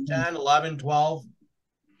iPhone. 10, 11, 12.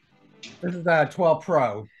 This is a 12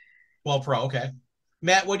 Pro. 12 Pro, okay.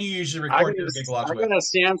 Matt, what do you usually record your gig logs with? I got a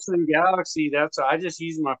Samsung Galaxy. I just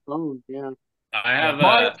use my phone. Yeah.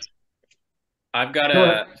 I've got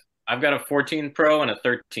a 14 Pro and a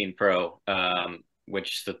 13 Pro, or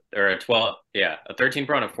a 12, a 13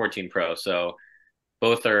 Pro and a 14 Pro. So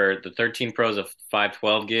both are, the 13 Pro is a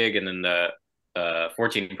 512 gig, and then the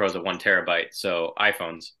 14 Pro is a 1 terabyte. So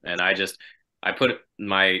iPhones, and I put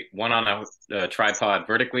my one on a tripod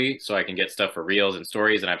vertically so I can get stuff for reels and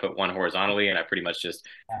stories, and I put one horizontally, and I pretty much just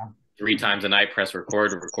 3 times a night press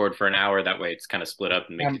record for an hour. That way it's kind of split up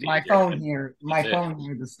and makes it my phone here,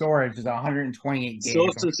 the storage is 128 gigs. So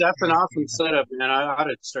that's an awesome setup, man. I ought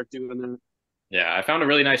to start doing that. Yeah, I found a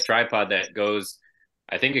really nice tripod that goes,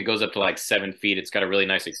 I think it goes up to like 7 feet. It's got a really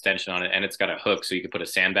nice extension on it, and it's got a hook so you can put a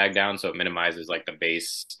sandbag down, so it minimizes like the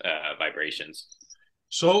bass vibrations.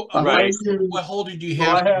 So what holder do you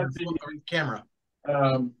have for your camera?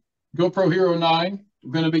 GoPro Hero 9.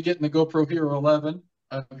 I'm going to be getting the GoPro Hero 11.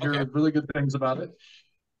 I've heard really good things about it.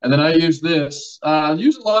 And then I use this. I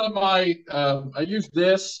use a lot of my, I use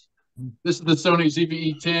this. This is the Sony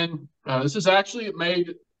ZV-E10. This is actually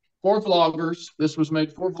made for vloggers. This was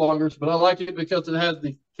made for vloggers, but I like it because it has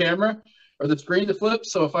the camera or the screen that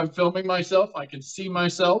flips. So if I'm filming myself, I can see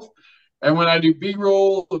myself. And when I do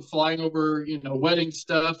B-roll of flying over, you know, wedding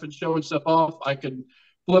stuff and showing stuff off, I can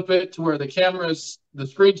flip it to where the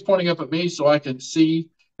screen's pointing up at me so I can see.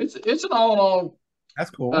 It's an all in all,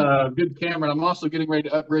 that's cool, good camera. I'm also getting ready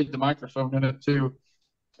to upgrade the microphone in it too.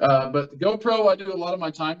 But the GoPro, I do a lot of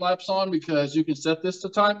my time lapse on because you can set this to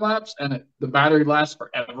time lapse and the battery lasts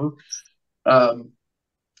forever. I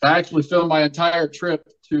actually filmed my entire trip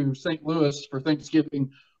to St. Louis for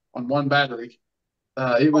Thanksgiving on one battery.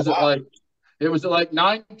 It was at like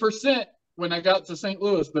 9% when I got to St.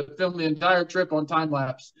 Louis, but filmed the entire trip on time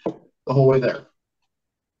lapse the whole way there.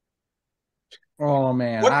 Oh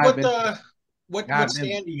man! What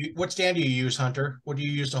stand do you use, Hunter? What do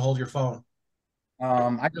you use to hold your phone?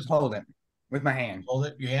 I just hold it with my hand. Hold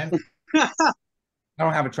it, your hand. I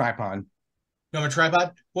don't have a tripod. You have a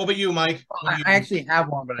tripod? What about you, Mike? I actually have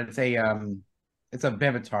one, but it's a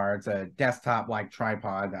Vivitar. It's a desktop like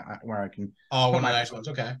tripod where I can. Oh, one of the nice ones.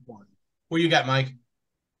 Okay. What you got, Mike?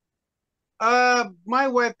 My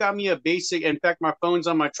wife got me a basic. In fact, my phone's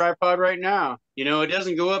on my tripod right now. You know, it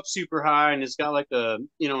doesn't go up super high, and it's got like a an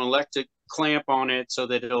electric clamp on it so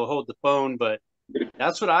that it'll hold the phone. But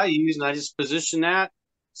that's what I use, and I just position that,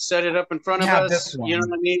 set it up in front of us. You know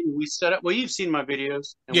what I mean? We set up. Well, you've seen my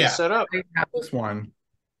videos, and we set up. I have this one.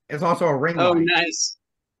 It's also a ring light. Oh, nice.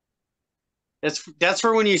 That's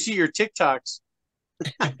for when you see your TikToks.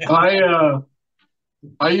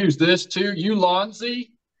 I use this too. Ulanzi,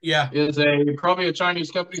 is probably a Chinese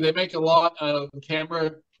company. They make a lot of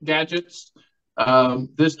camera gadgets.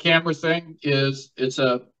 This camera thing it's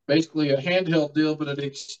basically a handheld deal, but it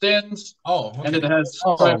extends. And it has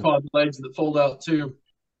tripod legs that fold out too.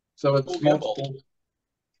 So it's multiple.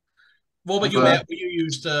 What about you, Matt? What do you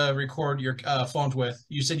use to record your phones with?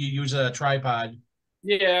 You said you use a tripod.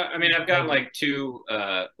 Yeah, I mean, I've got like 2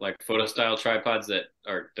 like photo style tripods that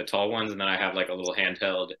are the tall ones, and then I have like a little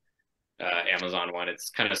handheld Amazon one. It's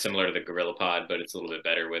kind of similar to the GorillaPod, but it's a little bit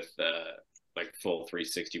better with like full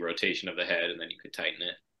 360 rotation of the head, and then you could tighten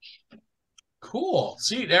it. Cool.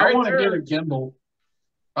 See, I want to get a gimbal.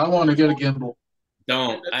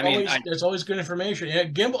 Don't. There's always good information. Yeah,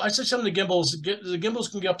 gimbal. I said some of the gimbals. The gimbals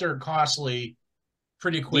can get up there costly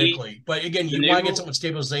pretty quickly. But again, you want to get something with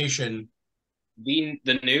stabilization.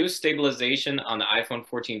 The new stabilization on the iPhone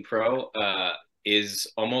 14 Pro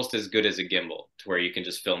is almost as good as a gimbal, to where you can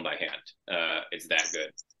just film by hand. It's that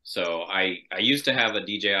good. So I used to have a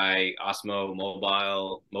DJI Osmo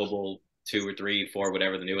Mobile 2 or 3, 4,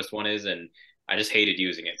 whatever the newest one is, and I just hated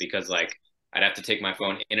using it because like I'd have to take my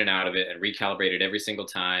phone in and out of it and recalibrate it every single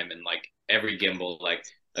time, and like every gimbal, like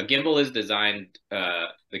a gimbal is designed,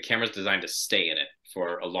 the camera's designed to stay in it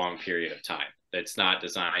for a long period of time. It's not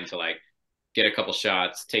designed to like get a couple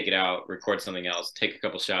shots, take it out, record something else, take a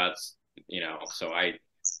couple shots, you know. So I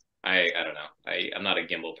don't know. I'm not a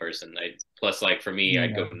gimbal person. Plus, like for me,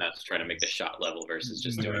 I'd go nuts trying to make the shot level versus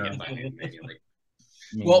just doing it by hand manually.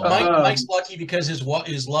 Well, Mike's lucky because his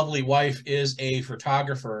lovely wife is a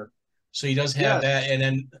photographer, so he does have that. And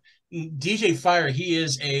then DJ Fire, he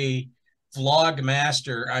is a vlog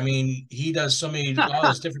master. I mean, he does so many all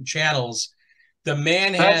those different channels. The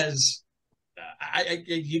man has.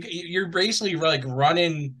 You're basically like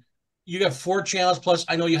running. You got 4 channels plus.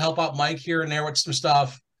 I know you help out Mike here and there with some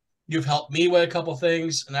stuff. You've helped me with a couple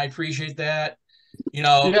things, and I appreciate that. You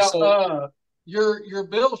know, yeah. Your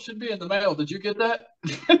bill should be in the mail. Did you get that?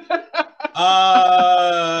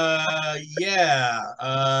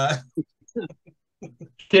 Yeah.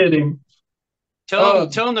 Kidding. Tell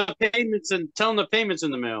them the payments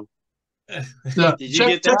in the mail. Yeah, Did you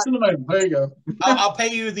get that? In the mail. There you go. I'll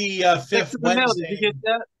pay you the 5th Wednesday. Did you get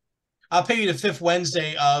that? I'll pay you the 5th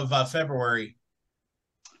Wednesday of February.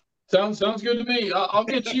 Sounds good to me. I'll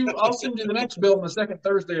get you. I'll send you the next bill on the 2nd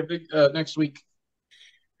Thursday of next week.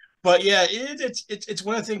 But yeah, it's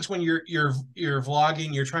one of the things when you're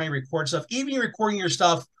vlogging, you're trying to record stuff. Even you're recording your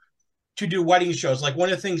stuff to do wedding shows. Like one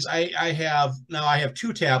of the things I have now, I have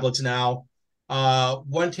 2 tablets now.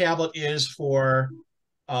 One tablet is for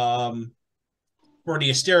the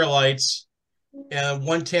Astera lights, and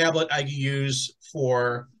one tablet I use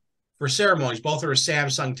for ceremonies. Both are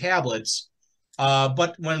Samsung tablets.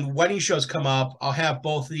 But when wedding shows come up, I'll have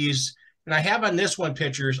both of these, and I have on this one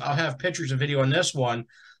pictures. I'll have pictures and video on this one.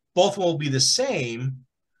 Both will be the same.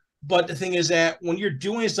 But the thing is that when you're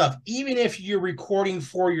doing stuff, even if you're recording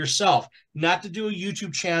for yourself, not to do a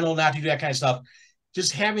YouTube channel, not to do that kind of stuff,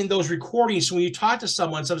 just having those recordings. So when you talk to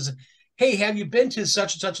someone says, hey, have you been to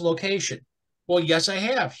such and such location? Well, yes, I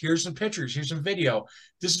have. Here's some pictures. Here's some video.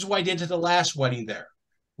 This is what I did to the last wedding there.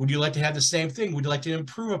 Would you like to have the same thing? Would you like to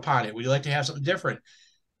improve upon it? Would you like to have something different?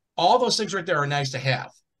 All those things right there are nice to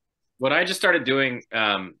have. What I just started doing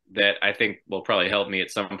that I think will probably help me at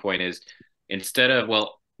some point is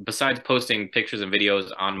besides posting pictures and videos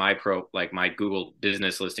on my Google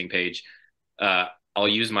business listing page, I'll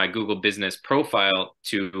use my Google business profile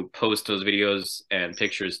to post those videos and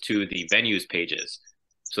pictures to the venues pages.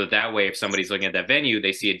 So that way, if somebody's looking at that venue,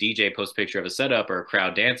 they see a DJ post a picture of a setup or a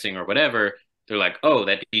crowd dancing or whatever, they're like, oh,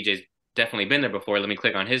 that DJ's definitely been there before. Let me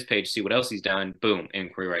click on his page, see what else he's done. Boom,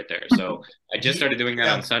 inquiry right there. So I just started doing that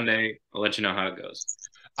on Sunday. I'll let you know how it goes.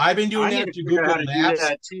 I've been doing that to Google Maps.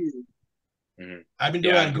 Mm-hmm. I've been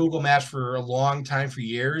doing it on Google Maps for a long time, for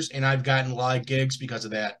years, and I've gotten a lot of gigs because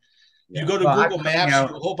of that. You go to Google Maps,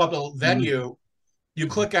 you hope up a venue, you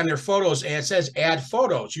click on their photos, and it says add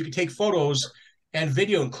photos. You can take photos and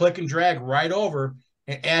video and click and drag right over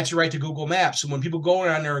and add you right to Google Maps. So when people go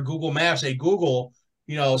on there in Google Maps, they Google,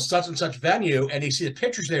 such and such venue, and they see the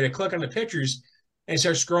pictures there, they click on the pictures and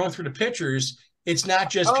start scrolling through the pictures. It's not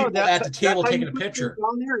just people at the table taking a picture.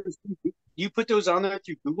 You put those on there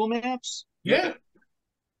through Google Maps? Yeah.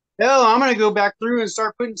 Hell, I'm going to go back through and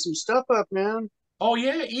start putting some stuff up, man. Oh,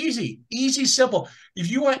 yeah, easy, simple.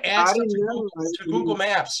 If you want to add stuff to Google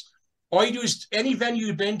Maps, all you do is any venue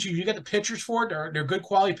you've been to, you got the pictures for it, they're good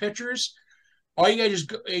quality pictures. All you got to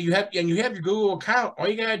just you have your Google account. All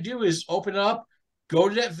you got to do is open it up, go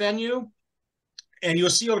to that venue, and you'll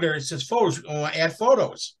see over there it says photos. Add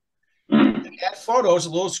photos. Add photos. A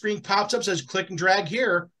little screen pops up, says click and drag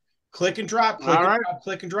here, click and drop,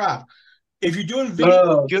 click and drop. If you're doing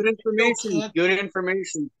video, good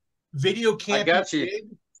information. Video can't be big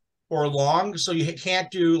or long, so you can't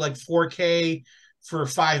do like 4K for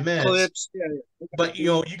 5 minutes. Clips, but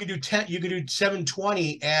you can do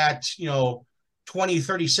 720 at 20,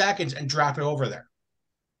 30 seconds and drop it over there.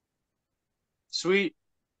 Sweet.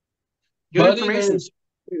 Good information.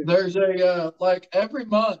 There's a every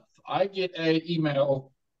month I get an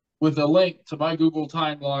email with a link to my Google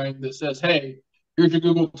timeline that says, hey, here's your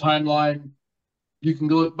Google timeline. You can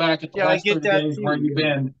look back at the last 30 days where you've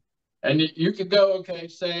been. And you could go, okay,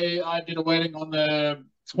 say I did a wedding on the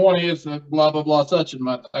 20th of blah, blah, blah, such a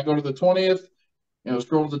month. I go to the 20th,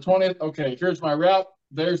 scroll to the 20th. Okay, here's my route.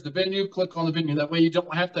 There's the venue. Click on the venue. That way you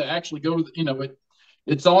don't have to actually go to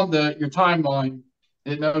it's on your timeline.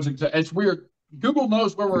 It knows exactly. It's weird. Google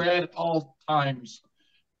knows where we're at all times.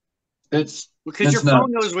 It's because your nuts.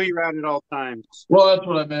 phone knows where you're at all times. Well, that's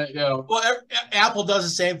what I meant. Yeah. Well, Apple does the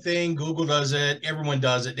same thing. Google does it. Everyone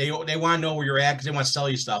does it. They want to know where you're at because they want to sell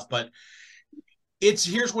you stuff. But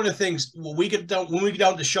here's one of the things. When we get down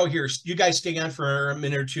to the show here, you guys stay on for a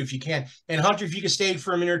minute or two if you can. And Hunter, if you can stay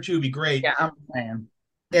for a minute or two, it'd be great. Yeah, I'm playing.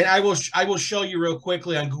 And I will show you real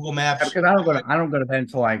quickly on Google Maps. Because I don't go to bed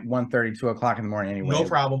until like 1:30, 2 o'clock in the morning anyway. No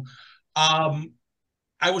problem.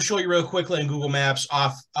 I will show you real quickly on Google Maps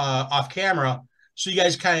off camera, so you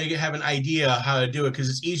guys kind of have an idea how to do it, because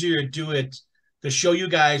it's easier to do it to show you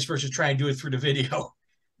guys versus try and do it through the video.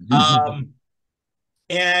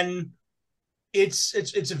 And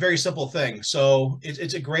it's a very simple thing. So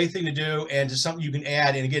it's a great thing to do, and it's something you can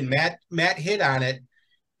add. And again, Matt hit on it,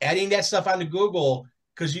 adding that stuff onto Google,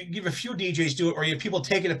 because you give a few DJs do it, or you have people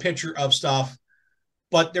taking a picture of stuff,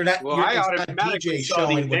 but they're not. Well, I automatically DJ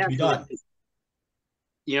showing what to be done.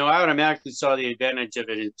 You know, I automatically saw the advantage of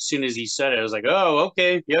it as soon as he said it. I was like, oh,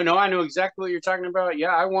 okay. Yeah, no, I know exactly what you're talking about. Yeah,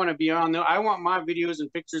 I want to be on there. I want my videos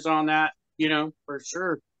and pictures on that, you know, for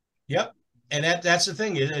sure. Yep. And that's the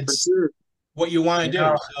thing. It's sure what you want to do.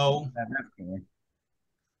 So cool.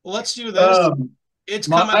 Well, let's do this. It's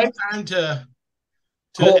coming time to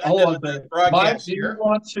hold on, broadcast Mike, here.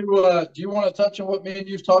 Do you want to touch on what me and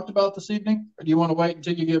you've talked about this evening, or do you want to wait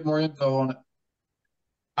until you get more info on it?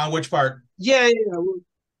 On which part? Yeah.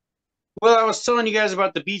 Well, I was telling you guys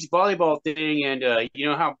about the beach volleyball thing, and you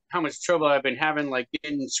know how much trouble I've been having like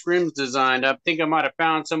getting scrims designed. I think I might have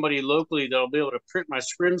found somebody locally that'll be able to print my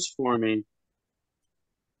scrims for me.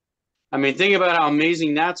 I mean, think about how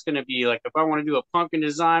amazing that's going to be. Like, if I want to do a pumpkin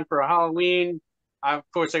design for a Halloween, of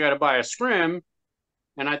course I got to buy a scrim,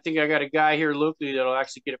 and I think I got a guy here locally that'll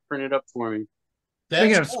actually get it printed up for me.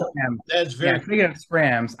 That's cool. That's very cool. Speaking of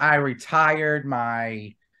scrims, I retired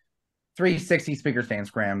my 360 speaker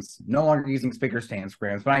stand scrims. No longer using speaker stand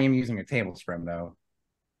scrims, but I am using a table scrim though.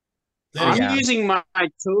 I'm using my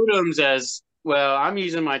totems as well. I'm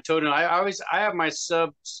using my totem. I have my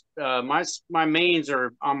subs. My mains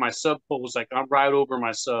are on my sub poles. Like I'm right over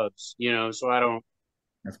my subs. You know, so I don't.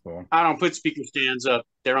 That's cool. I don't put speaker stands up.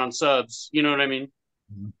 They're on subs. You know what I mean?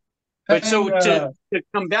 Mm-hmm. But so to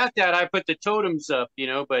combat that, I put the totems up. You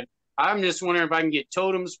know, but I'm just wondering if I can get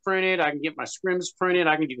totems printed. I can get my scrims printed.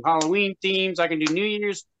 I can do Halloween themes. I can do New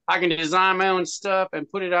Year's. I can design my own stuff and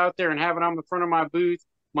put it out there and have it on the front of my booth.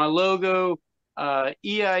 My logo,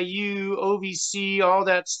 EIU, OVC, all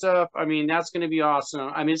that stuff. I mean, that's going to be awesome.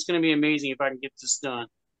 I mean, it's going to be amazing if I can get this done.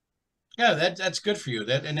 Yeah, that's good for you.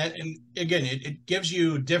 And again, it gives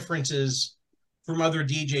you differences from other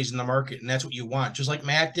DJs in the market, and that's what you want. Just like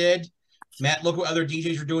Matt did. Matt looked what other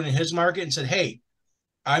DJs were doing in his market and said, "Hey,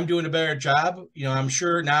 I'm doing a better job." You know, I'm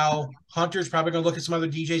sure now Hunter's probably going to look at some other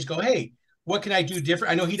DJs, go, "Hey, what can I do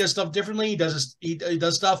different?" I know he does stuff differently. He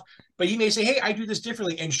does stuff, but he may say, "Hey, I do this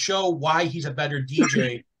differently," and show why he's a better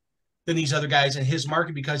DJ than these other guys in his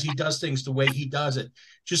market because he does things the way he does it.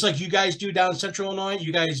 Just like you guys do down in Central Illinois.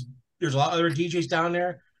 You guys, there's a lot of other DJs down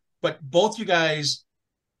there, but both you guys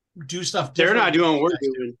do stuff different. They're not doing what we're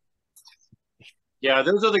doing. Yeah,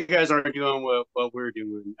 those other guys aren't doing what we're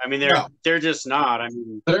doing. I mean, they're just not. I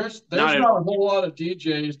mean, there's not a whole lot of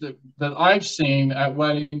DJs that I've seen at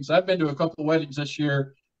weddings. I've been to a couple of weddings this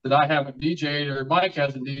year that I haven't DJ'd or Mike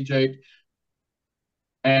hasn't DJ'd,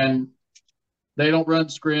 and they don't run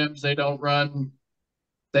scrims. They don't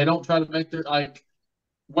try to make their like.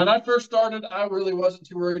 When I first started, I really wasn't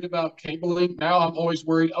too worried about cabling. Now I'm always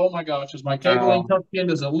worried. Oh my gosh, is my cabling tucked in?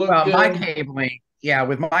 Does it look good? My cabling,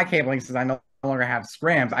 with my cabling, since I no longer have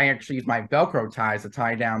scrims, I actually use my Velcro ties to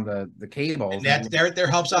tie down the cables. And that there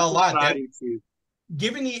helps out a lot.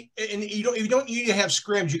 Given and you don't need to have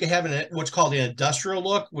scrims, you can have what's called an industrial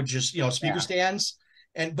look, which is speaker stands.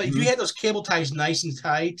 But if you had those cable ties nice and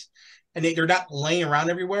tight, and they're not laying around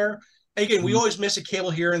everywhere. Again, we always miss a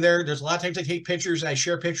cable here and there. There's a lot of times I take pictures and I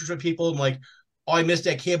share pictures with people. I'm like, "Oh, I missed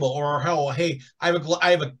that cable," or hey, I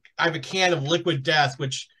have a can of Liquid Death,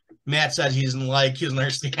 which Matt said he doesn't like. He doesn't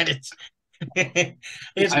understand it. I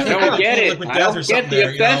don't get it. I don't get the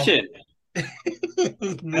obsession.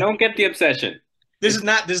 I don't get the obsession. This is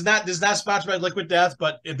not sponsored by Liquid Death,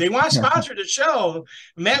 but if they want to sponsor the show,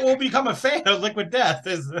 Matt will become a fan of Liquid Death.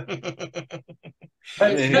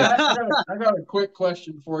 Hey, I got a quick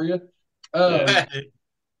question for you. How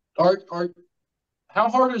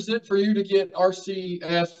hard is it for you to get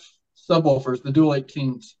RCF subwoofers, the Dual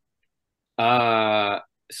 18s?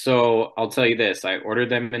 So I'll tell you this: I ordered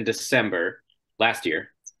them in December last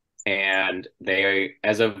year, and they,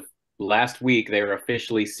 as of last week, they were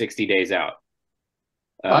officially 60 days out.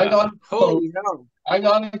 I got a quote. Holy hell. I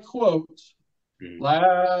got a quote Mhm.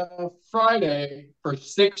 last Friday for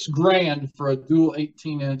 $6,000 for a dual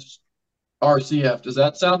 18-inch RCF. Does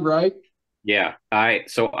that sound right? Yeah,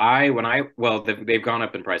 well, they've gone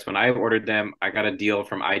up in price. When I ordered them, I got a deal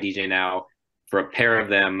from iDJ Now for a pair of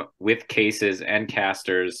them with cases and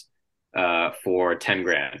casters for 10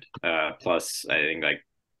 grand. Plus, I think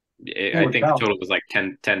the total was like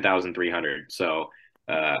 10,300. So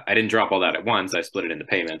I didn't drop all that at once. I split it into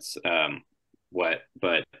payments. Yeah,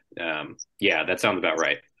 that sounds about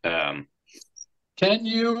right. Can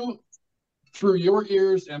you, through your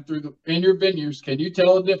ears and in your venues, can you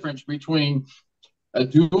tell the difference between a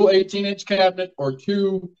dual 18-inch cabinet or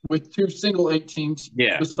two single 18s?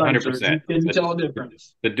 Yeah, beside yours? 100%. Can you tell the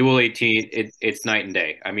difference? The dual 18, it's night and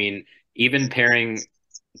day. I mean, even pairing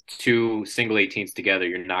two single 18s together,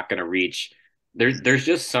 you're not going to reach. There's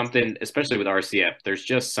just something, especially with RCF, there's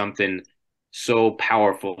just something so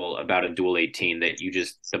powerful about a dual 18 that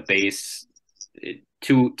the bass,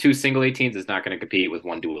 two single 18s is not going to compete with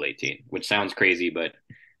one dual 18, which sounds crazy, but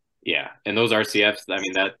yeah. And those RCFs, I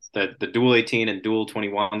mean, the dual 18 and dual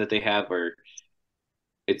 21 that they have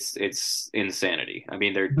it's insanity. I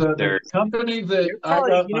mean, they're The company that I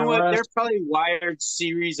got they're probably wired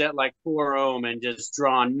series at like 4 ohm and just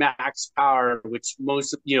drawn max power, which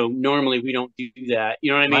most normally we don't do that.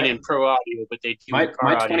 You know what I mean? In pro audio, but they do my in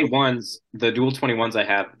car audio. 21s, the dual 21s I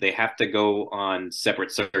have, they have to go on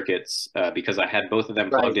separate circuits because I had both of them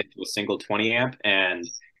plugged into a single 20 amp and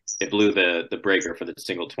it blew the breaker for the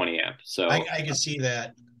single 20 amp. So I can see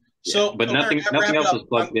that. Yeah. So, but nothing else is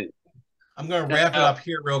plugged in. I'm going to wrap it up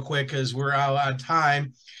here real quick because we're out on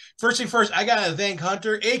time. First thing first, I got to thank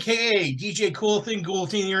Hunter, a.k.a. DJ Cool Thing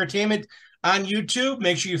Entertainment on YouTube.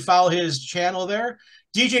 Make sure you follow his channel there.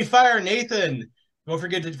 DJ Fire Nathan. Don't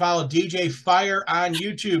forget to follow DJ Fire on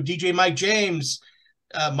YouTube. DJ Mike James.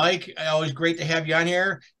 Mike, always great to have you on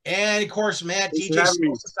here. And, of course, Matt, DJ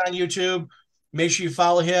Solstice on YouTube. Make sure you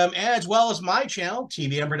follow him, as well as my channel,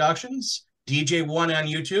 TVM Productions, DJ1 on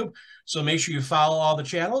YouTube. So make sure you follow all the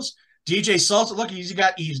channels. DJ Salsa, look, he's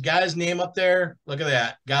got his name up there. Look at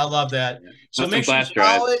that. Gotta love that. So make sure you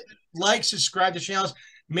follow it, like, subscribe to channels.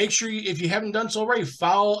 Make sure if you haven't done so already,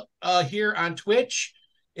 follow here on Twitch.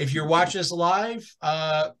 If you're watching this live,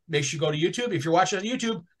 make sure you go to YouTube. If you're watching on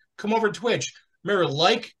YouTube, come over to Twitch. Remember,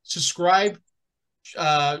 like, subscribe,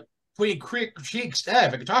 put any critiques, if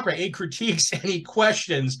I can talk about any critiques, any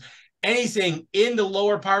questions, anything in the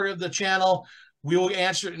lower part of the channel, we will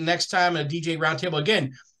answer it next time at a DJ Roundtable.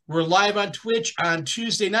 Again, we're live on Twitch on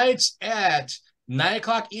Tuesday nights at 9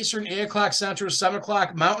 o'clock Eastern, 8 o'clock Central, 7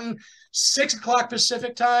 o'clock Mountain, 6 o'clock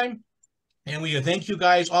Pacific time. And we thank you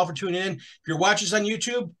guys all for tuning in. If you're watching us on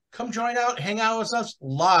YouTube, come join out, hang out with us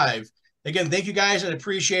live. Again, thank you guys and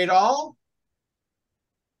appreciate it all.